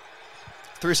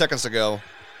 3 seconds to go.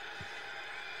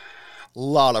 A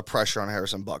lot of pressure on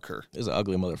Harrison Butker. He's an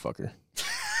ugly motherfucker.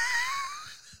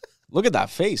 Look at that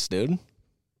face, dude.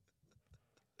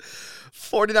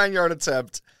 49-yard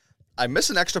attempt. I miss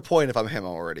an extra point if I'm him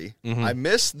already. Mm-hmm. I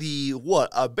miss the,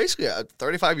 basically a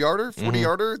 35-yarder,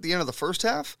 40-yarder at the end of the first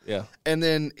half. Yeah. And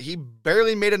then he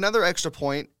barely made another extra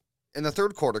point in the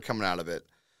third quarter coming out of it.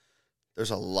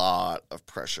 There's a lot of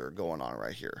pressure going on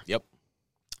right here. Yep.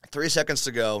 3 seconds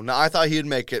to go. Now, I thought he'd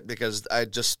make it because I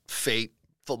just fate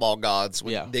football gods.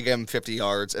 Yeah. They give him 50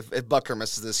 yards. If Butker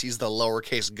misses this, he's the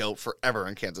lowercase goat forever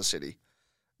in Kansas City.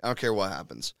 I don't care what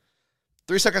happens.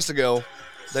 3 seconds to go.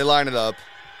 They line it up.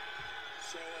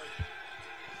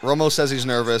 Romo says he's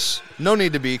nervous. No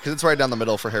need to be because it's right down the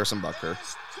middle for Harrison Butker.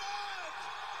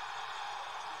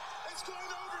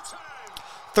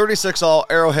 36-all,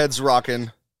 Arrowhead's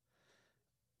rocking.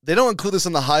 They don't include this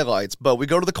in the highlights, but we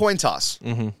go to the coin toss.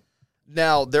 Mm-hmm.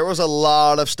 Now, there was a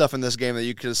lot of stuff in this game that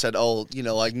you could have said,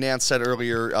 like Nance said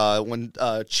earlier, when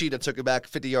Cheetah took it back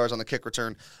 50 yards on the kick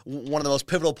return, one of the most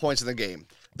pivotal points in the game.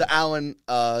 The Allen,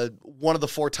 one of the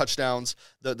 4 touchdowns,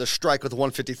 the strike with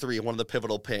 153, one of the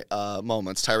pivotal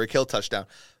moments, Tyreek Hill touchdown.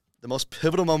 The most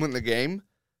pivotal moment in the game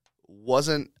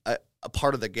wasn't a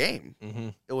part of the game. Mm-hmm.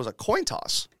 It was a coin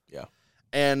toss. Yeah.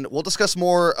 And we'll discuss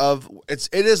more of it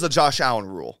is the Josh Allen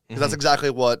rule because that's exactly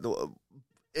what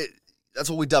that's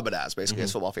what we dub it as basically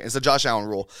as football fans. It's the Josh Allen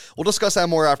rule. We'll discuss that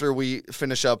more after we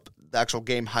finish up the actual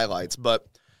game highlights. But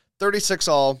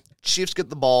 36-all, Chiefs get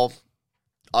the ball.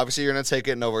 Obviously, you're going to take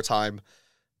it in overtime.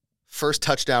 First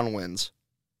touchdown wins.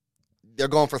 They're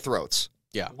going for throats.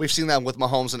 Yeah. We've seen that with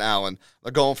Mahomes and Allen.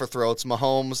 They're going for throats.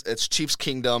 Mahomes, it's Chiefs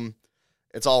Kingdom.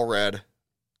 It's all red.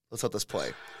 Let's let this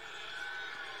play.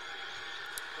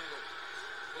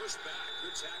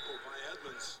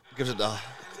 Gives it to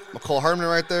McCole Hardman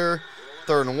right there.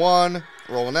 3rd and 1.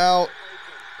 Rolling out.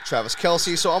 Travis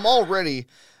Kelce. So I'm already,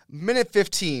 minute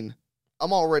 15,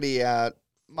 I'm already at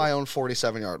my own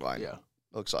 47-yard line. Yeah.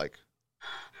 Looks like.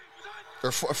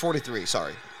 Or 43,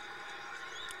 sorry.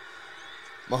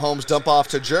 Mahomes dump off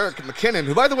to Jerick McKinnon,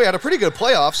 who, by the way, had a pretty good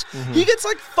playoffs. Mm-hmm. He gets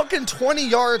like fucking 20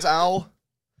 yards, Al.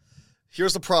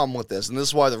 Here's the problem with this, and this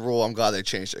is why the rule, I'm glad they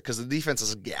changed it, because the defense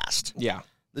is gassed. Yeah.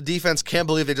 The defense can't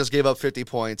believe they just gave up 50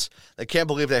 points. They can't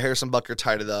believe that Harrison Butker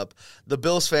tied it up. The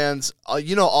Bills fans,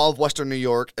 all of Western New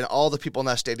York and all the people in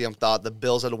that stadium thought the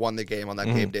Bills had won the game on that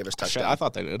Gabe Davis touchdown. I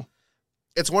thought they did.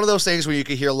 It's one of those things where you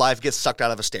can hear life get sucked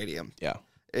out of a stadium. Yeah.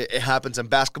 It happens in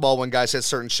basketball when guys hit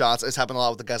certain shots. It's happened a lot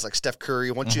with the guys like Steph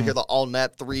Curry. Once you hear the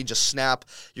all-net 3 just snap,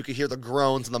 you can hear the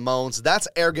groans and the moans. That's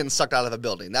air getting sucked out of a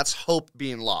building. That's hope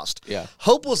being lost. Yeah.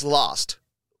 Hope was lost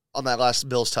on that last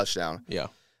Bills touchdown. Yeah.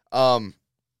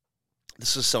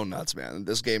 This is so nuts, man.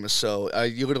 This game is so...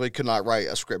 you literally could not write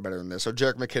a script better than this. So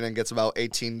Jerick McKinnon gets about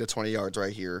 18 to 20 yards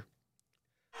right here.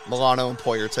 Milano and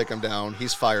Poyer take him down.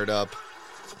 He's fired up.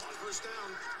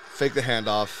 Fake the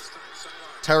handoff.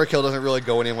 Tyreek Hill doesn't really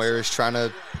go anywhere. He's trying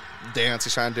to dance.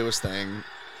 He's trying to do his thing.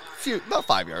 About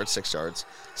 5 yards, 6 yards.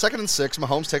 2nd and 6.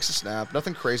 Mahomes takes a snap.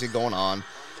 Nothing crazy going on.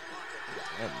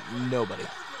 Nobody.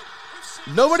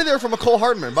 Nobody there from McCole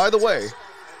Hardman. By the way,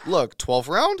 look, 12th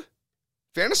round?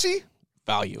 Fantasy?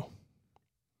 Value.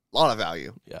 A lot of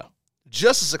value. Yeah.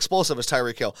 Just as explosive as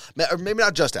Tyreek Hill. Or maybe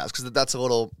not just as, because that's a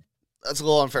little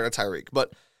unfair to Tyreek.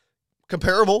 But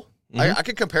comparable. I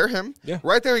can compare him. Yeah.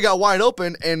 Right there, he got wide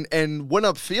open and went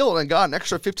upfield and got an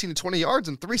extra 15 to 20 yards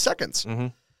in 3 seconds.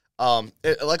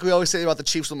 Like we always say about the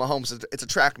Chiefs with Mahomes, it's a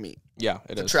track meet. Yeah,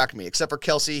 it's a track meet. Except for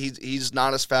Kelce, he's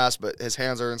not as fast, but his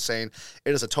hands are insane.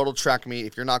 It is a total track meet.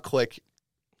 If you're not quick,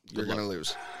 you're going to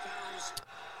lose.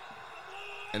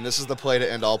 And this is the play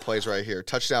to end all plays right here.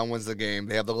 Touchdown wins the game.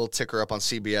 They have the little ticker up on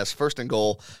CBS. 1st and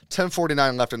goal.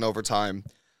 10:49 left in overtime.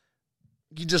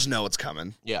 You just know it's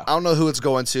coming. Yeah. I don't know who it's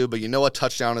going to, but you know a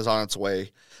touchdown is on its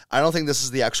way. I don't think this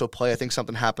is the actual play. I think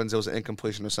something happens. It was an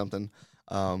incompletion or something.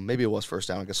 Maybe it was first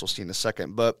down. I guess we'll see in a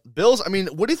second. But Bills, I mean,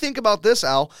 what do you think about this,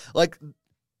 Al? Like,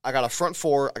 I got a front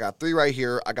 4. I got 3 right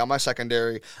here. I got my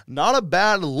secondary. Not a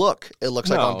bad look, it looks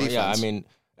like, on defense. Yeah, I mean,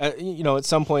 at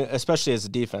some point, especially as a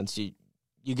defense,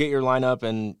 you get your lineup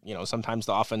and, sometimes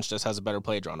the offense just has a better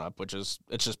play drawn up, it's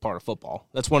just part of football.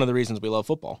 That's one of the reasons we love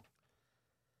football.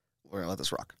 We're going to let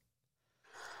this rock.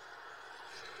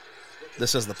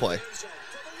 This is the play.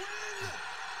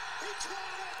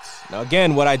 Now,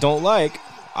 again, what I don't like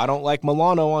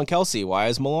Milano on Kelce. Why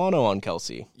is Milano on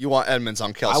Kelce? You want Edmonds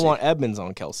on Kelce. I want Edmonds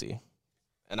on Kelce.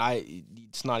 And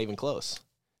it's not even close.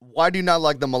 why do you not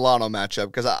like the Milano matchup?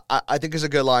 Because I think he's a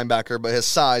good linebacker, but his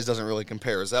size doesn't really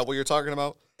compare. Is that what you're talking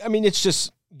about? I mean, it's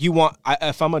just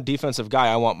if I'm a defensive guy,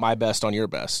 I want my best on your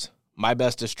best. My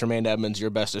best is Tremaine Edmonds. Your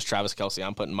best is Travis Kelce.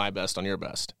 I'm putting my best on your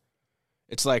best.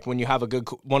 It's like when you have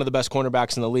one of the best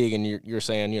cornerbacks in the league, and you're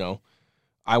saying,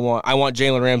 I want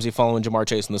Jalen Ramsey following Jamar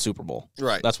Chase in the Super Bowl.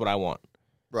 Right. That's what I want.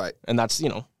 Right. And that's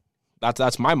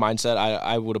that's my mindset.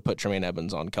 I would have put Tremaine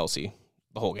Edmonds on Kelce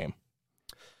the whole game.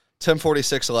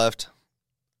 10:46 left.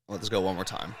 Let's go one more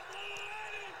time.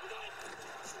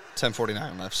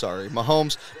 10:49 left. Sorry,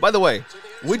 Mahomes. By the way,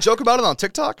 we joke about it on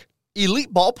TikTok.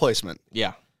 Elite ball placement.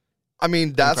 Yeah. I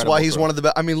mean, that's Incredible why he's throw. one of the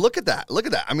best. I mean, look at that. Look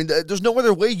at that. I mean, there's no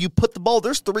other way you put the ball.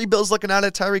 There's 3 Bills looking at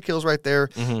it. Tyreek Hill's right there.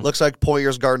 Looks like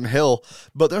Poyer's Garden Hill.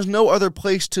 But there's no other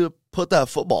place to put that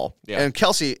football. Yeah. And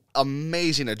Kelce,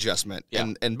 amazing adjustment.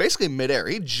 Yeah. And basically midair.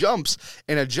 He jumps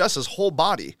and adjusts his whole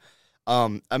body.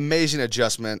 Amazing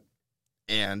adjustment.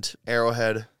 And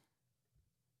Arrowhead.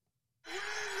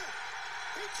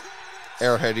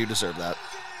 Arrowhead, you deserve that.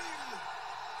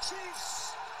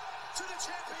 Chiefs to the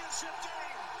championship game.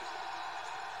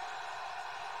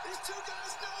 These two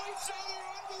guys know each other.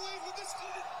 Unbelievable.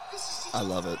 This is just I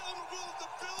love it. unbelievable. The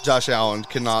Bills- Josh Allen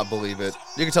cannot believe it.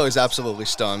 You can tell he's absolutely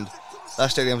stunned. That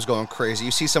stadium's going crazy.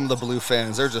 You see some of the Blue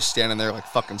fans, they're just standing there like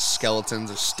fucking skeletons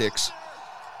or sticks.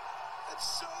 It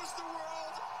shows the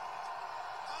world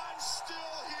I'm still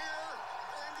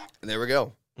here. And there we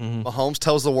go. Mahomes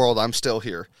tells the world, I'm still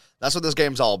here. That's what this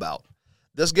game's all about.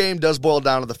 This game does boil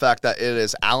down to the fact that it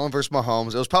is Allen versus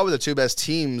Mahomes. It was probably the 2 best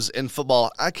teams in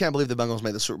football. I can't believe the Bengals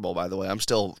made the Super Bowl, by the way. I'm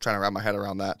still trying to wrap my head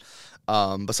around that.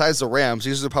 Besides the Rams,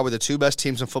 these are probably the 2 best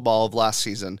teams in football of last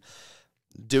season.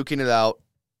 Duking it out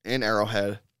in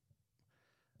Arrowhead.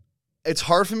 It's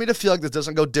hard for me to feel like this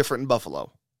doesn't go different in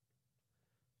Buffalo.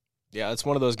 Yeah, it's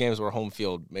one of those games where home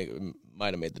field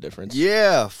might have made the difference.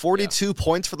 Yeah, 42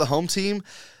 points for the home team.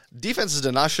 Defenses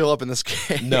did not show up in this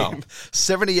game. No.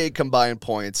 78 combined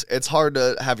points. It's hard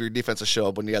to have your defenses show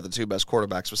up when you have the 2 best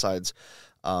quarterbacks besides,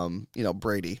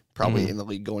 Brady, probably in the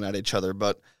league going at each other.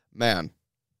 But, man,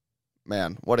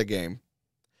 what a game.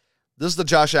 This is the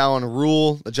Josh Allen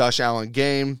rule, the Josh Allen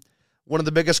game. One of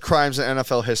the biggest crimes in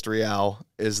NFL history, Al,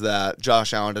 is that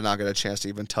Josh Allen did not get a chance to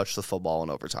even touch the football in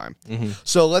overtime.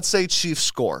 So let's say Chiefs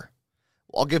score.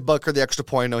 I'll give Butker the extra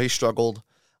point. I know he struggled.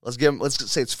 Let's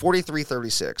say it's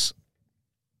 43-36.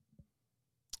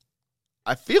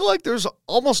 I feel like there's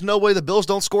almost no way the Bills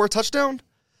don't score a touchdown.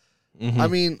 I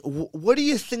mean, what do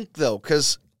you think, though?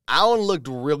 Because Allen looked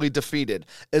really defeated.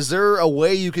 Is there a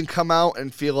way you can come out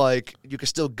and feel like you can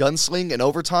still gunsling in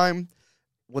overtime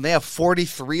when they have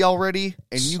 43 already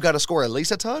and you got to score at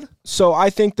least a touchdown? So I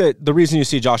think that the reason you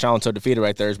see Josh Allen so defeated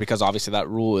right there is because obviously that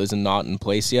rule is not in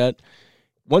place yet.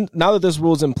 Now that this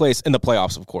rule is in place, in the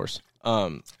playoffs, of course.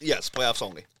 Yes, playoffs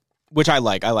only. Which I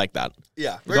like. I like that.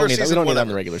 Yeah, We don't need that in the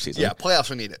whatever. regular season. Yeah, playoffs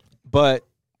we need it. But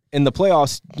in the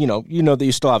playoffs, you know that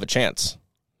you still have a chance.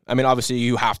 I mean, obviously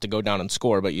you have to go down and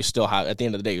score, but you still have, at the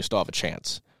end of the day, you still have a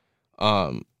chance.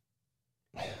 And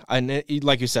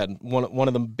like you said, one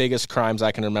of the biggest crimes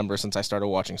I can remember since I started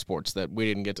watching sports that we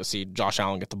didn't get to see Josh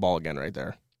Allen get the ball again right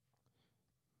there.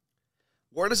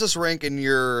 Where does this rank in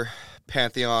your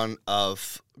pantheon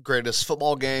of greatest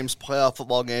football games, playoff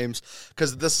football games?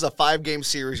 Because this is a 5-game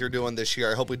series you're doing this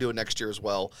year. I hope we do it next year as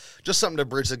well. Just something to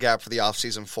bridge the gap for the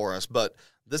offseason for us. But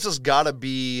this has got to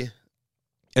be...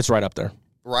 It's right up there.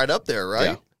 Right up there, right?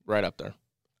 Yeah, right up there.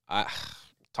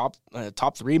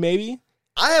 Top 3 maybe?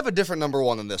 I have a different number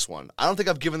 1 than this one. I don't think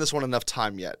I've given this one enough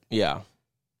time yet. Yeah.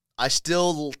 I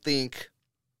still think,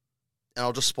 and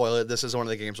I'll just spoil it, this is one of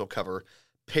the games we'll cover,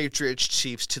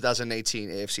 Patriots-Chiefs 2018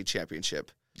 AFC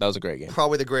Championship. That was a great game.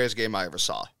 Probably the greatest game I ever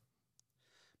saw.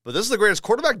 But this is the greatest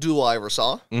quarterback duel I ever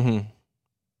saw.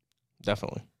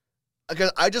 Definitely.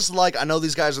 Because I know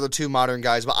these guys are the 2 modern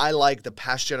guys, but I like the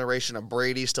past generation of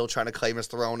Brady still trying to claim his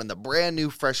throne and the brand new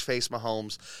fresh-faced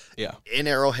Mahomes. Yeah. In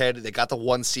Arrowhead, they got the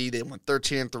 1 seed. They went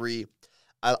 13-3.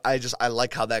 I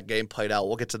like how that game played out.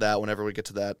 We'll get to that whenever we get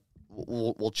to that.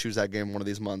 We'll choose that game one of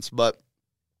these months. But,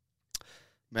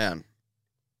 man,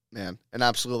 an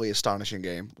absolutely astonishing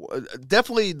game.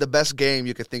 Definitely the best game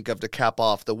you could think of to cap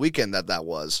off the weekend that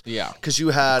was. Yeah. Because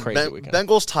you had Crazy weekend.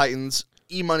 Bengals-Titans.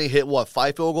 E-Money hit,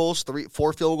 5 field goals?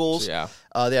 4 field goals? Yeah.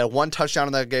 They had 1 touchdown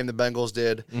in that game, the Bengals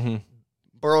did.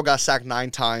 Burrow got sacked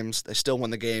 9 times. They still won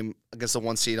the game against the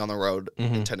 1 seed on the road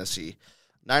in Tennessee.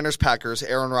 Niners, Packers,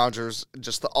 Aaron Rodgers,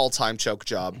 just the all-time choke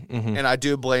job. And I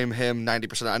do blame him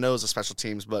 90%. I know it was the special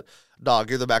teams, but, dog,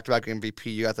 you're the back-to-back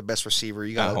MVP. You got the best receiver.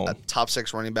 You got a top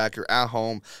 6 running back. You're at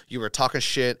home. You were talking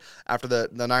shit after the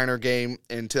Niner game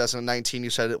in 2019. You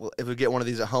said, if we get one of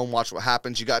these at home, watch what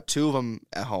happens. You got 2 of them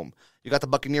at home. You got the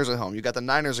Buccaneers at home. You got the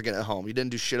Niners again at home. You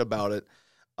didn't do shit about it.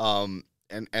 And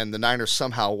the Niners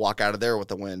somehow walk out of there with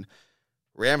the win.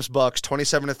 Rams-Bucks,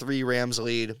 27-3 Rams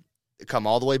lead. Come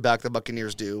all the way back, the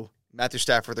Buccaneers do. Matthew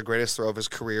Stafford, the greatest throw of his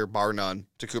career, bar none,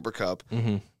 to Cooper Kupp.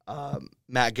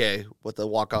 Matt Gay with the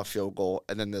walk-off field goal,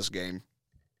 and then this game.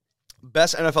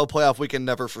 Best NFL playoff weekend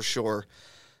ever for sure.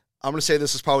 I'm going to say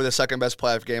this is probably the second best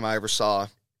playoff game I ever saw.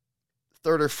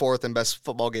 Third or fourth and best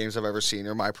football games I've ever seen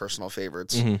are my personal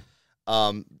favorites.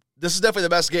 This is definitely the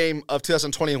best game of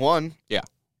 2021. Yeah.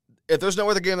 If there's no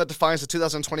other game that defines the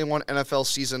 2021 NFL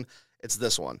season, it's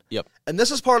this one. Yep. And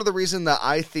this is part of the reason that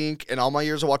I think in all my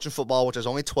years of watching football, which is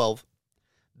only 12,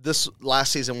 this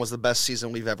last season was the best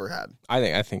season we've ever had.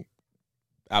 I think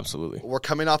absolutely. We're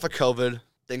coming off of COVID.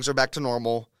 Things are back to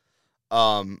normal.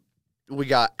 We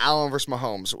got Allen versus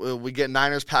Mahomes. We get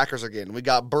Niners, Packers again. We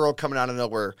got Burrow coming out of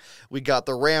nowhere. We got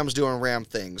the Rams doing Ram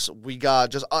things. We got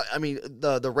just,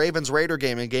 the Ravens-Raider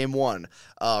game in game 1.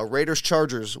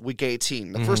 Raiders-Chargers, week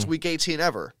 18. The first week 18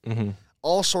 ever.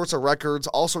 All sorts of records,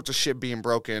 all sorts of shit being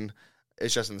broken.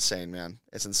 It's just insane, man.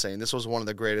 It's insane. This was one of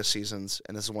the greatest seasons,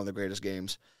 and this is one of the greatest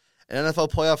games in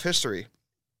NFL playoff history.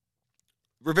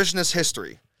 Revisionist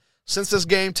history. Since this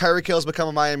game, Tyreek Hill has become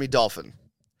a Miami Dolphin.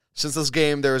 Since this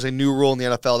game, there is a new rule in the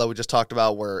NFL that we just talked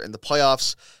about where in the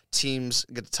playoffs, teams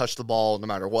get to touch the ball no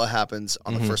matter what happens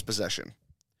on the first possession.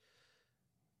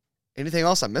 Anything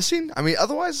else I'm missing? I mean,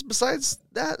 otherwise, besides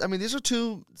that, I mean, these are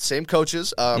 2 same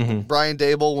coaches. Brian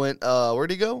Dable went,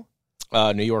 where'd he go?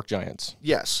 New York Giants.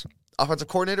 Yes. Offensive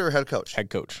coordinator or head coach? Head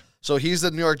coach. So he's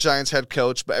the New York Giants head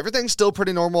coach, but everything's still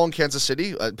pretty normal in Kansas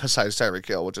City, besides Tyreek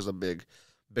Hill, which is a big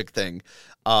thing.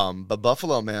 But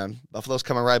Buffalo, man. Buffalo's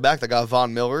coming right back. They got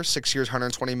Von Miller, 6 years,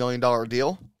 $120 million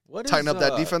deal. Tighten up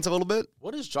that defense a little bit.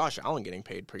 What is Josh Allen getting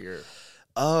paid per year?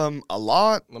 A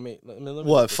lot. Let me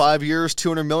what, 5 years,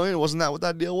 $200 million? Wasn't that what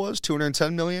that deal was?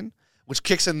 $210 million? Which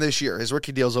kicks in this year. His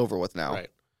rookie deal's over with now. Right.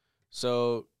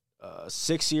 So,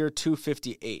 6 year,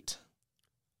 $258.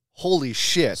 Holy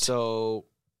shit. So,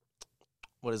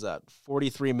 what is that?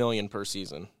 $43 million per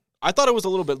season. I thought it was a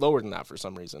little bit lower than that for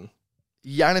some reason.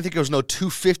 Yeah, I didn't think it was no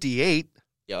 258.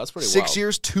 Yeah, that's pretty 6 wild.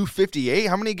 years, 258.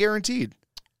 How many guaranteed?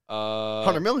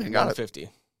 100 million. Got 150.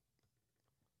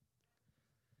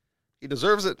 He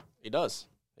deserves it. He does.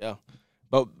 Yeah.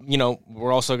 But,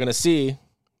 we're also going to see,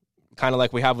 kind of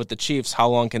like we have with the Chiefs, how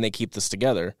long can they keep this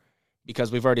together?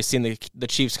 Because we've already seen the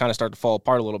Chiefs kind of start to fall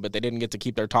apart a little bit. They didn't get to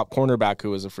keep their top cornerback,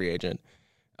 who was a free agent.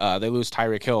 They lose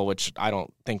Tyreek Hill, which I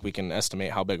don't think we can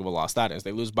estimate how big of a loss that is.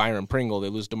 They lose Byron Pringle. They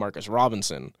lose Demarcus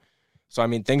Robinson. So, I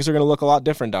mean, things are going to look a lot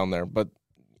different down there. But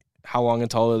how long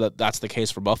until that's the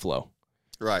case for Buffalo?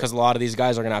 Right. Because a lot of these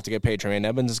guys are going to have to get paid. Tremaine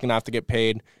Evans is going to have to get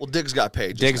paid. Well, Diggs got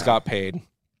paid. Got paid.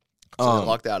 So they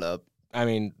locked that up. I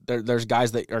mean, there's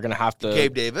guys that are going to have to.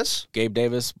 Gabe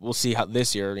Davis. We'll see how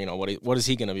this year. What is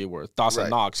he going to be worth? Dawson Right.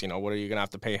 Knox. What are you going to have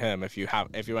to pay him if you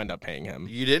end up paying him?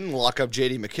 You didn't lock up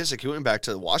J.D. McKissick. He went back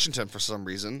to Washington for some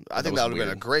reason. I think that would have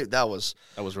been a great. That was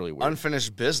really weird.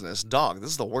 Unfinished business. Dog, this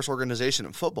is the worst organization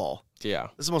in football. Yeah.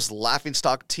 This is the most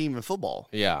laughingstock team in football.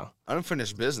 Yeah.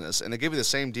 Unfinished business. And they gave you the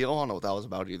same deal. I don't know what that was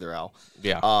about either, Al.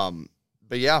 Yeah.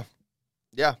 But yeah.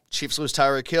 Chiefs lose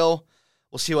Tyreek Hill.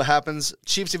 We'll see what happens.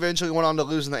 Chiefs eventually went on to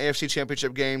lose in the AFC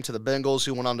Championship game to the Bengals,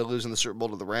 who went on to lose in the Super Bowl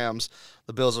to the Rams.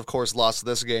 The Bills, of course, lost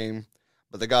this game,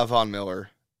 but they got Von Miller,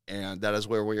 and that is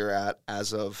where we are at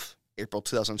as of April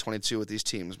 2022 with these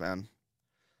teams, man.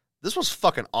 This was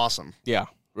fucking awesome. Yeah,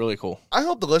 really cool. I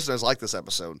hope the listeners like this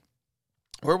episode.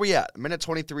 Where are we at? Minute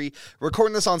 23. We're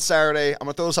recording this on Saturday. I'm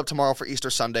going to throw this up tomorrow for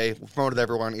Easter Sunday. We've promoted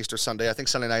everywhere on Easter Sunday. I think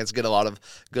Sunday nights get a lot of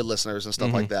good listeners and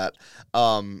stuff like that.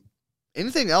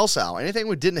 Anything else, Al? Anything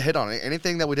we didn't hit on?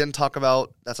 Anything that we didn't talk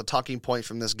about that's a talking point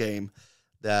from this game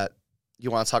that you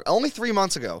want to talk? Only 3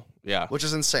 months ago. Yeah. Which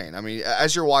is insane. I mean,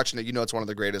 as you're watching it, it's one of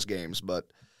the greatest games, but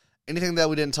anything that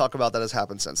we didn't talk about that has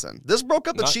happened since then? This broke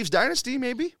up the Chiefs dynasty,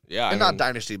 maybe? Yeah. Not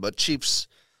dynasty, but Chiefs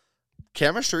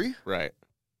chemistry. Right.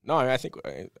 No, I think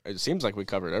it seems like we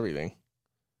covered everything.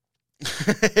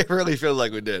 It really feels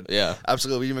like we did. Yeah.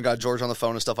 Absolutely. We even got George on the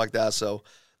phone and stuff like that, so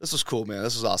this was cool, man.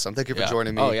 This was awesome. Thank you for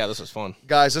joining me. Oh, yeah, this was fun.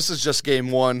 Guys, this is just game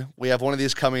 1. We have one of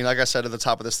these coming, like I said, at the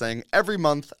top of this thing, every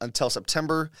month until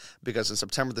September, because in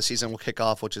September the season will kick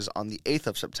off, which is on the 8th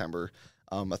of September.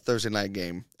 a Thursday night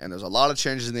game. And there's a lot of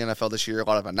changes in the NFL this year, a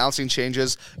lot of announcing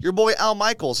changes. Your boy Al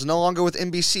Michaels is no longer with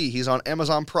NBC. He's on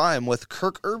Amazon Prime with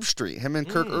Kirk Herbstreit. Him and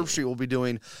Kirk Herbstreit will be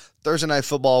doing Thursday Night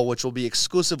Football, which will be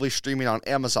exclusively streaming on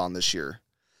Amazon this year.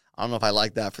 I don't know if I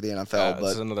like that for the NFL, this but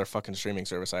is another fucking streaming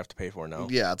service I have to pay for now.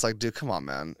 yeah, it's like, dude, come on,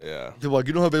 man. Yeah. People are like,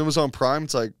 you don't have Amazon Prime?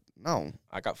 It's like, no.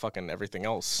 I got fucking everything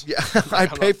else. Yeah, I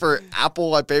pay for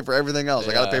Apple. I pay for everything else.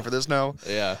 I got to Yeah. pay for this now.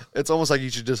 Yeah. It's almost like you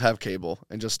should just have cable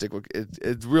and just stick with it.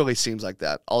 It really seems like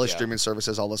that. All these Yeah. streaming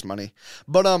services, all this money.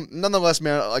 But nonetheless,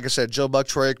 man, like I said, Joe Buck,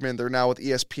 Troy Aikman, they're now with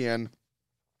ESPN.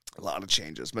 A lot of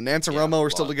changes. But Nance and Yeah, Romo a are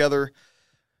still lot. together.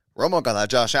 Romo got that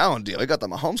Josh Allen deal. He got the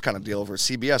Mahomes kind of deal over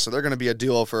CBS, so they're going to be a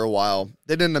duo for a while.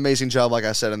 They did an amazing job, like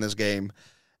I said, in this game.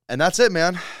 And that's it,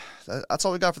 man. That's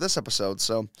all we got for this episode.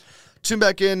 So tune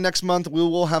back in next month. We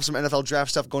will have some NFL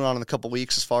draft stuff going on in a couple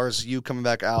weeks as far as you coming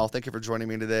back, Al. Thank you for joining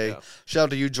me today. Yeah. Shout out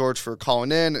to you, George, for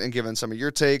calling in and giving some of your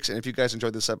takes. And if you guys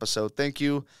enjoyed this episode, thank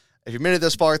you. If you made it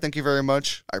this far, thank you very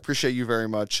much. I appreciate you very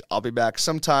much. I'll be back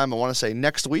sometime, I want to say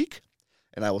next week,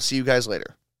 and I will see you guys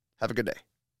later. Have a good day.